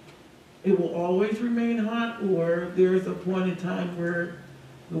it will always remain hot, or there's a point in time where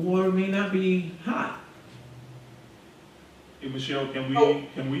the water may not be hot? Hey, Michelle,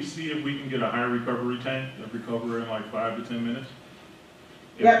 can we see if we can get a high recovery tank that recover in like 5 to 10 minutes?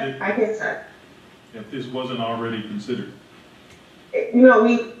 Yep, I can check. If this wasn't already considered. You know,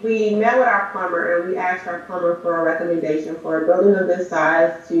 we met with our plumber and we asked our plumber for a recommendation for a building of this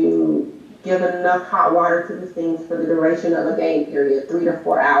size to give enough hot water to the things for the duration of a game period, 3 to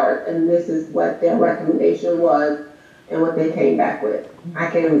 4 hours. And this is what their recommendation was and what they came back with. I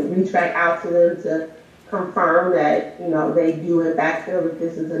can reach back out to them to confirm that, you know, they do in fact feel that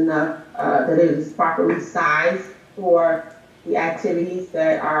this is enough, that it is properly sized for the activities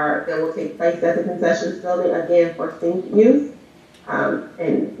that will take place at the concessions building, again, for sink use,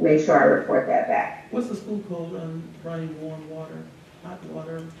 and make sure I report that back. What's the school code on running warm water, hot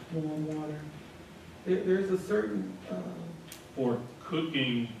water, warm water? There's a certain... For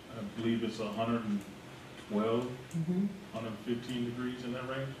cooking, I believe it's 112, 115 degrees in that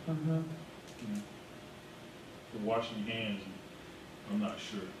range. Yeah. For washing hands, I'm not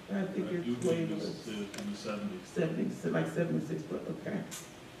sure. I think I do it's believe way it's less. in the 70s. 70, like 76, but okay.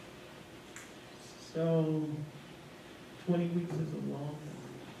 So 20 weeks is a long time.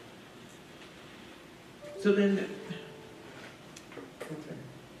 So then, okay.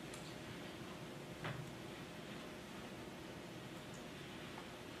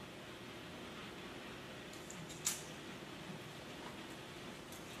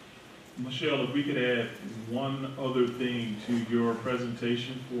 Michelle, if we could add one other thing to your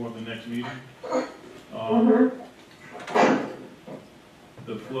presentation for the next meeting.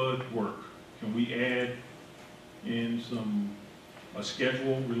 The flood work. Can we add in a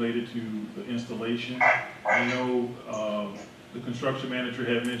schedule related to the installation? I know the construction manager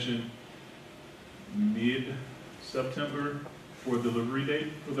had mentioned mid-September for delivery date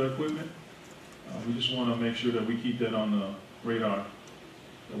for the equipment. We just want to make sure that we keep that on the radar.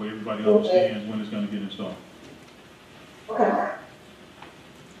 That way everybody understands when it's going to get installed. Okay.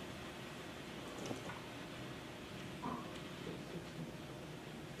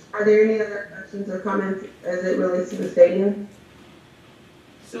 Are there any other questions or comments as it relates to the stadium?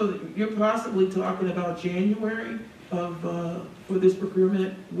 So you're possibly talking about January of, for this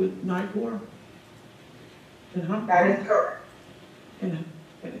procurement with NICOR? And how? That is correct. And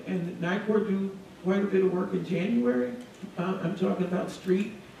NICOR do quite a bit of work in January? I'm talking about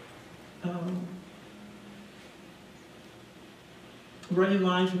street, running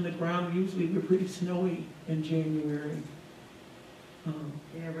lines from the ground. Usually we're pretty snowy in January. Yeah,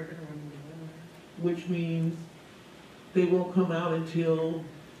 we're gonna run into winter. Which means they won't come out until,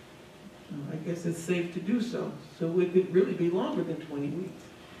 I guess it's safe to do so. So it could really be longer than 20 weeks.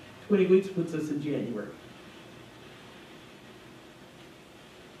 20 weeks puts us in January.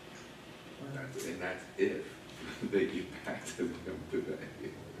 And that's if they get back to them today.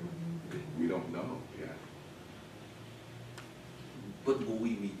 We don't know yet. But will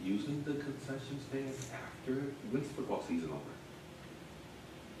we be using the concession stands after? When's football season over?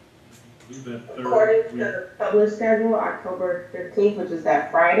 believe that According to third, the published schedule, October 15th, which is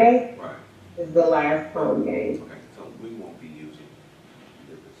that Friday, Right. is the last home game. Okay, so we won't be using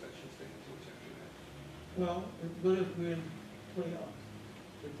the concession stand until after Well, what if we're in playoffs?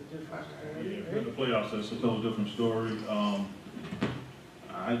 It's a different story, yeah, right? the playoffs, that's a totally different story.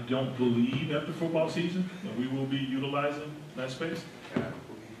 I don't believe after football season that we will be utilizing that space. that.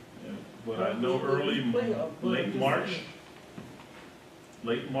 Yeah, but I know late March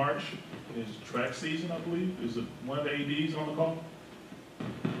is track season, I believe. Is it one of the ADs on the call?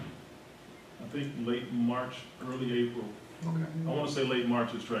 I think late March, early April. Okay. I want to say late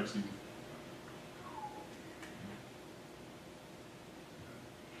March is track season.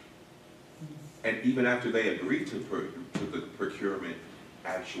 And even after they agree to the procurement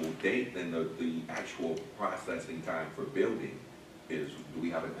actual date, then the actual processing time for building is, do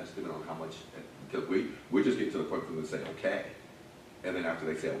we have an estimate on how much? Because we're just getting to the point where they say, okay. And then after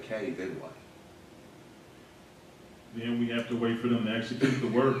they say, okay, then what? Then we have to wait for them to execute the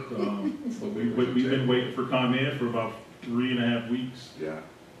work. We've been waiting for comment for about 3.5 weeks. Yeah.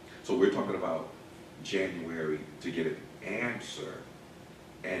 So we're talking about January to get an answer,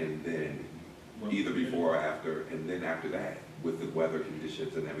 and then either before or after, and then after that, with the weather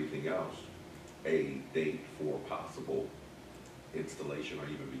conditions and everything else, a date for possible installation or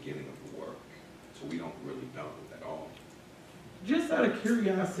even beginning of the work. So we don't really know at all. Just out of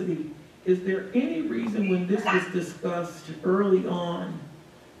curiosity, is there any reason when this was discussed early on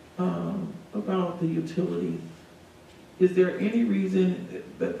about the utilities, is there any reason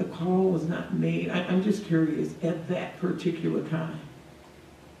that the call was not made? I'm just curious at that particular time.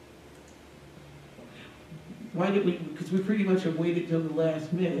 Why did we, because we pretty much have waited till the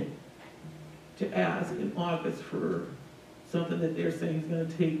last minute to ask in August for something that they're saying is gonna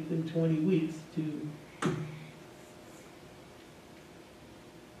take them 20 weeks to.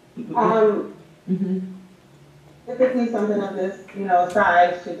 Typically something of this,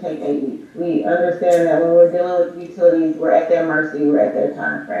 size should take 8 weeks. We understand that when we're dealing with utilities, we're at their mercy, we're at their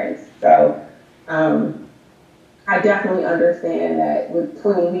time frames. So, I definitely understand that with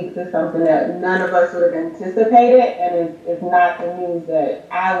 20 weeks is something that none of us would have anticipated, and it's not the news that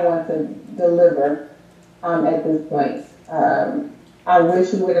I want to deliver at this point. I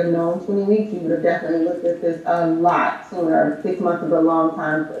wish we would have known 20 weeks. We would have definitely looked at this a lot sooner. 6 months is a long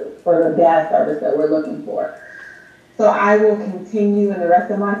time for the gas service that we're looking for. So I will continue and the rest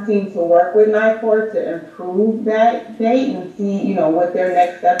of my team to work with NICOR to improve that date and see, what their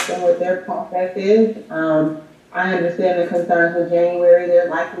next steps and what their process is. I understand the concerns with January. They're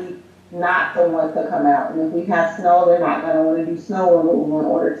likely not to want to come out. And if we have snow, they're not going to want to do snow removal in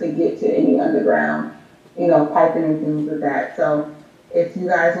order to get to any underground, piping and things like that. So if you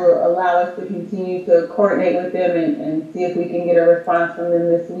guys will allow us to continue to coordinate with them and see if we can get a response from them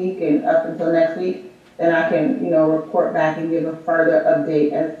this week and up until next week, then I can, report back and give a further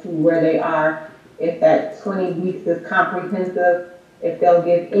update as to where they are, if that 20 weeks is comprehensive, if they'll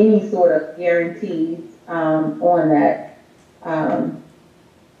give any sort of guarantees on that.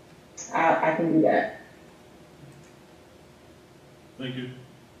 I can do that. Thank you.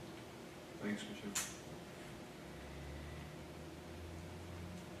 Thanks, Michelle.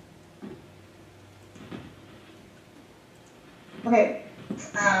 Okay.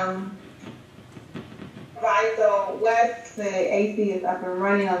 Proviso West, the AC is up and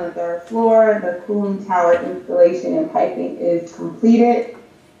running on the 3rd floor. The cooling tower installation and piping is completed.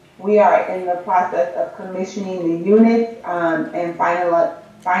 We are in the process of commissioning the units and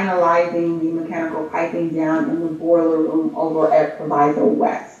finalizing the mechanical piping down in the boiler room over at Proviso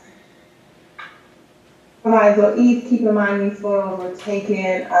West. Proviso East, keep in mind these photos were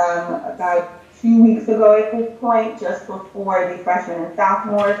taken about 2 weeks ago at this point, just before the freshmen and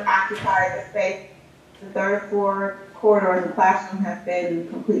sophomores occupied the space. The 3rd floor corridors and classrooms have been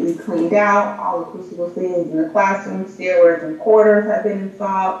completely cleaned out. All acoustical ceilings in the classroom, stairways and corridors have been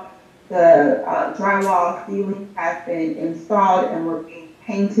installed. The drywall ceilings have been installed and were being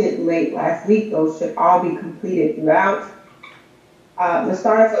painted late last week. Those should all be completed throughout. The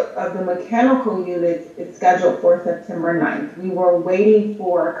start of the mechanical units is scheduled for September 9th. We were waiting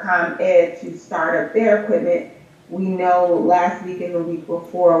for ComEd to start up their equipment. We know last week and the week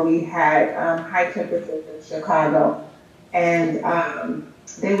before we had high temperatures in Chicago, and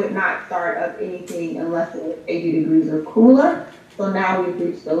they would not start up anything unless it was 80 degrees or cooler. So now we've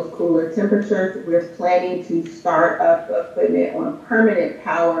reached those cooler temperatures. We're planning to start up the equipment on permanent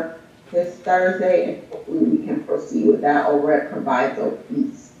power this Thursday, and hopefully we can proceed with that over at Proviso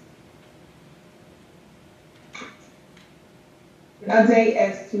East. an update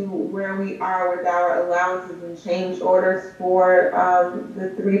as to where we are with our allowances and change orders for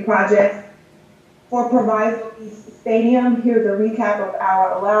the 3 projects. For Proviso East Stadium, here's a recap of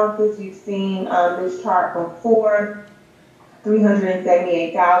our allowances. You've seen this chart before.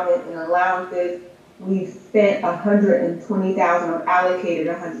 $378,000 in allowances. We've spent $120,000 or allocated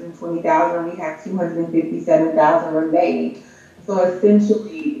 $120,000. We have $257,000 remaining. So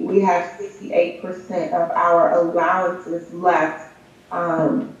essentially, we have 68% of our allowances left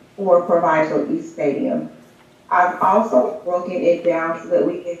for Proviso East Stadium. I've also broken it down so that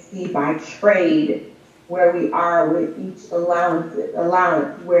we can see by trade where we are with each allowance,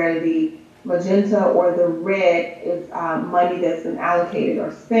 where the magenta or the red is money that's been allocated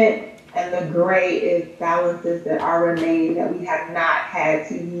or spent, and the gray is balances that are remaining that we have not had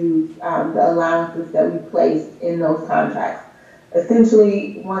to use the allowances that we placed in those contracts.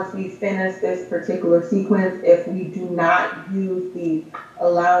 Essentially, once we finish this particular sequence, if we do not use the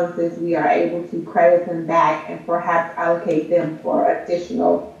allowances, we are able to credit them back and perhaps allocate them for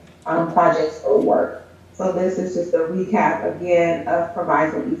additional projects or work. So this is just a recap again of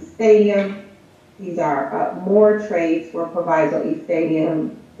Proviso East Stadium. These are more trades for Proviso East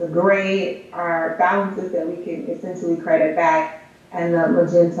Stadium. The gray are balances that we can essentially credit back, and the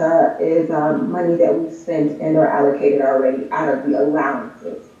magenta is money that we've spent and are allocated already out of the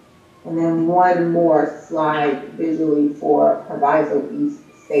allowances. And then one more slide visually for Proviso East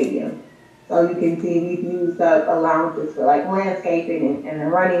Stadium. So you can see we've used up allowances for like landscaping and the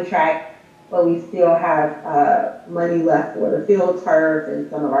running track, but we still have money left for the field turf and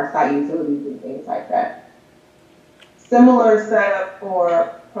some of our site utilities and things like that. Similar setup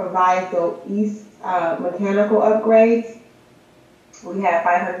for Proviso East mechanical upgrades. We have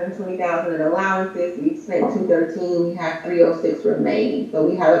 $520,000 in allowances. We've spent $213. We have $306 remaining. So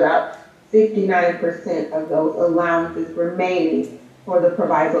we have about 59% of those allowances remaining for the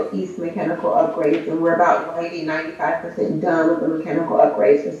Proviso East mechanical upgrades, and we're about 95% done with the mechanical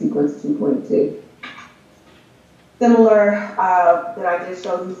upgrades for sequence 2.2. Similar that I just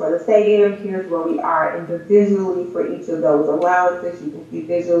showed you for the stadium, here's where we are individually for each of those allowances. You can see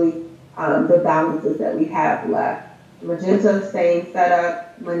visually the balances that we have left. Magenta, same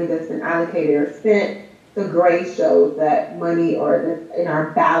setup, money that's been allocated or spent. The gray shows that money or in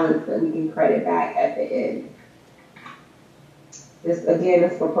our balance that we can credit back at the end. This again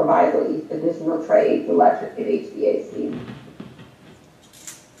is for Proviso East, additional trades, electric and HVAC.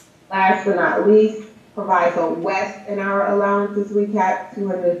 Last but not least, Proviso West in our allowances recap,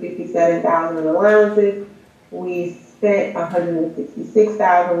 $257,000 in allowances. We spent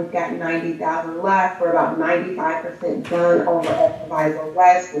 $166,000. We've got $90,000 left. We're about 95% done over at Proviso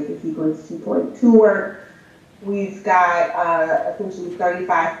West with the sequence 2.2 work. We've got essentially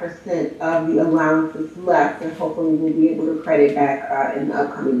 35% of the allowances left, and hopefully we'll be able to credit back in the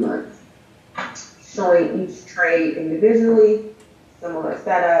upcoming months. Showing each trade individually, similar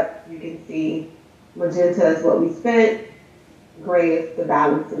setup. You can see magenta is what we spent, gray is the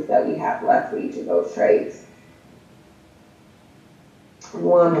balances that we have left for each of those trades.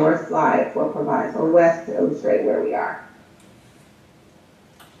 One more slide for Proviso West to illustrate where we are.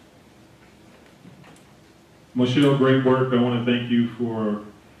 Michelle, great work. I want to thank you for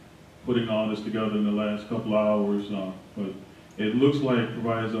putting all this together in the last couple of hours. But it looks like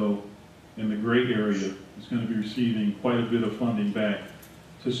Proviso in the gray area is going to be receiving quite a bit of funding back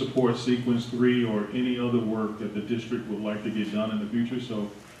to support sequence 3 or any other work that the district would like to get done in the future. So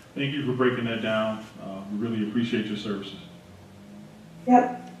thank you for breaking that down. We really appreciate your services.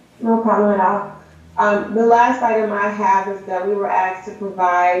 Yep, no problem at all. The last item I have is that we were asked to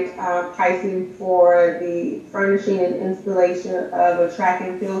provide pricing for the furnishing and installation of a track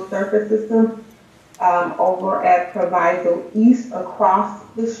and field surface system over at Proviso East across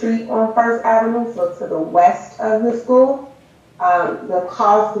the street on First Avenue, so to the west of the school. The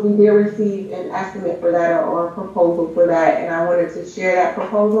cost, we did receive an estimate for that or a proposal for that, and I wanted to share that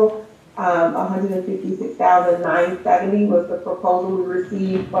proposal. $156,970 was the proposal we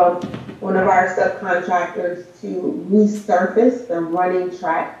received from one of our subcontractors to resurface the running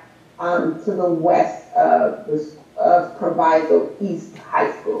track to the west of Proviso East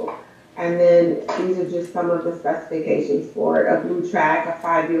High School. And then these are just some of the specifications for it. A blue track, a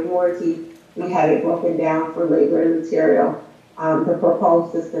 5-year warranty. We have it broken down for labor and material, the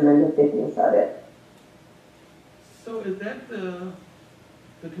proposed system and the thickness of it. So is that the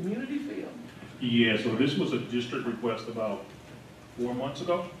community field? Yeah, so this was a district request about 4 months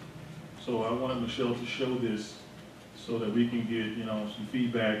ago. So I wanted Michelle to show this so that we can get, some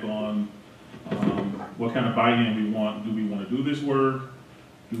feedback on what kind of buy-in we want. Do we want to do this work?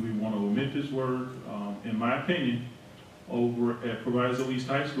 Do we want to omit this work? In my opinion, over at Proviso East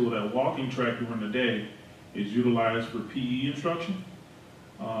High School, that walking track during the day is utilized for PE instruction.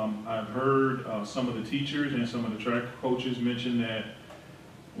 I've heard some of the teachers and some of the track coaches mention that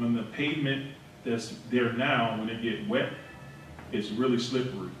when the pavement that's there now, when it gets wet, it's really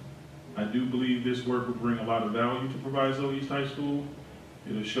slippery. I do believe this work will bring a lot of value to Proviso East High School.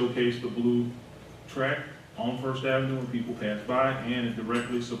 It'll showcase the blue track on First Avenue when people pass by, and it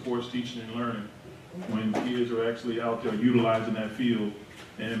directly supports teaching and learning when kids are actually out there utilizing that field.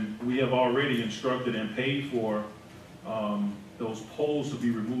 And we have already instructed and paid for those poles to be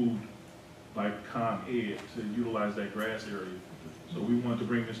removed by Con Ed to utilize that grass area. So we wanted to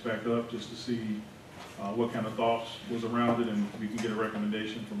bring this back up just to see what kind of thoughts was around it, and we can get a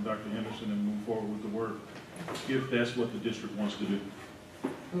recommendation from Dr. Henderson and move forward with the work if that's what the district wants to do.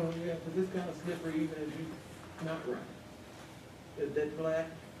 Oh, yeah, because it's kind of slippery even as you not run. That black,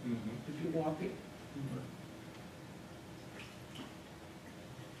 if you walk it.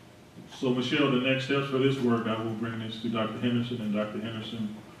 So Michelle, the next steps for this work, I will bring this to Dr. Henderson, and Dr.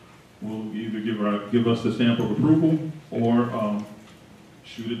 Henderson will either give us the stamp of approval or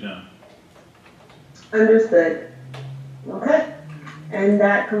shoot it down. Understood. Okay. And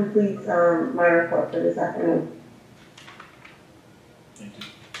that completes my report for this afternoon. Thank you.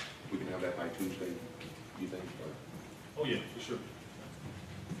 We can have that by Tuesday, you think? Oh yeah, for sure.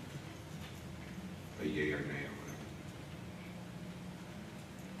 A yay or nay?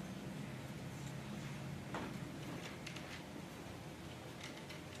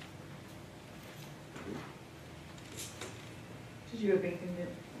 Did you have anything that?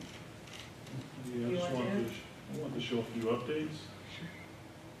 Yeah, I just wanted to show a few updates.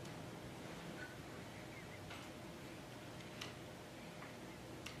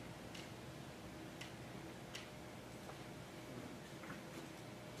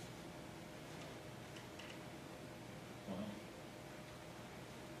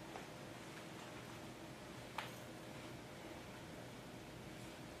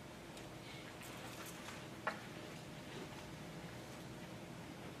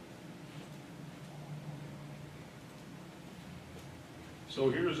 So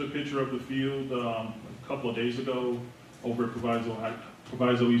here's a picture of the field a couple of days ago over at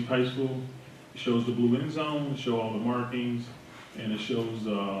Proviso East High School. It shows the blue end zone, it shows all the markings, and it shows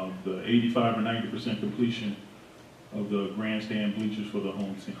the 85 or 90% completion of the grandstand bleachers for the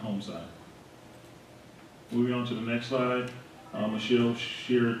home side. Moving on to the next slide, Michelle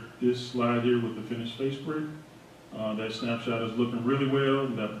shared this slide here with the finished face brick. That snapshot is looking really well.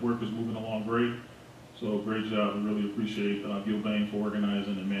 That work is moving along great. So great job. I really appreciate Gilbane for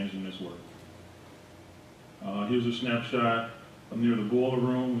organizing and managing this work. Here's a snapshot of near the boiler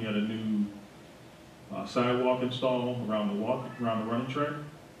room. We had a new sidewalk installed around the running track.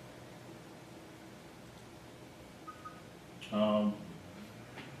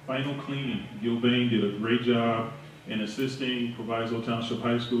 Final cleaning. Gilbane did a great job in assisting Proviso Township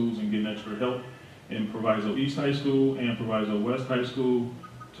High Schools and getting extra help in Proviso East High School and Proviso West High School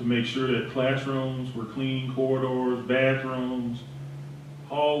to make sure that classrooms were clean, corridors, bathrooms,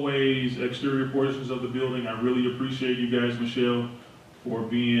 hallways, exterior portions of the building. I really appreciate you guys, Michelle, for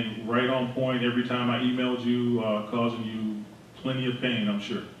being right on point every time I emailed you, causing you plenty of pain, I'm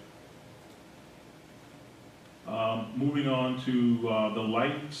sure. Moving on to the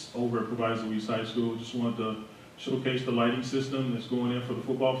lights over at Proviso East High School. Just wanted to showcase the lighting system that's going in for the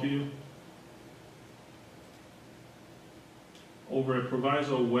football field. Over at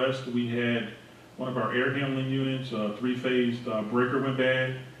Proviso West, we had one of our air handling units, three-phased breaker went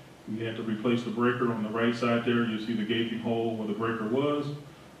bad. We had to replace the breaker on the right side there. You see the gaping hole where the breaker was.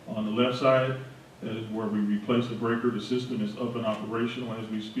 On the left side, that is where we replaced the breaker. The system is up and operational as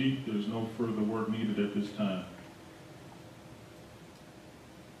we speak. There's no further work needed at this time.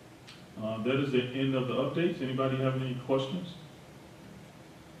 That is the end of the updates. Anybody have any questions?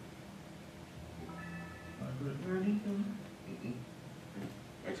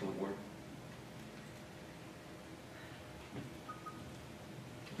 Excellent work.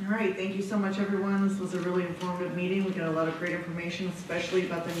 All right, thank you so much, everyone. This was a really informative meeting. We got a lot of great information, especially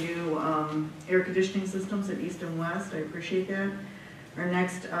about the new air conditioning systems at East and West. I appreciate that. Our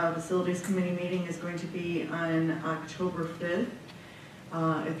next Facilities Committee meeting is going to be on October 5th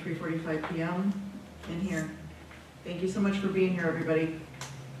at 3:45 p.m. in here. Thank you so much for being here, everybody.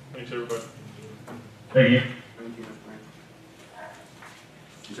 Thanks, everybody. Thank you. Thank you, Ms. Grant.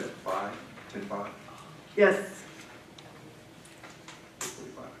 You said 5, 10-5? Yes.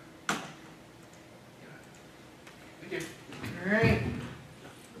 45. Thank you. All right.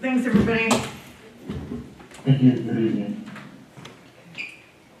 Thanks, everybody. Thank you. Good evening.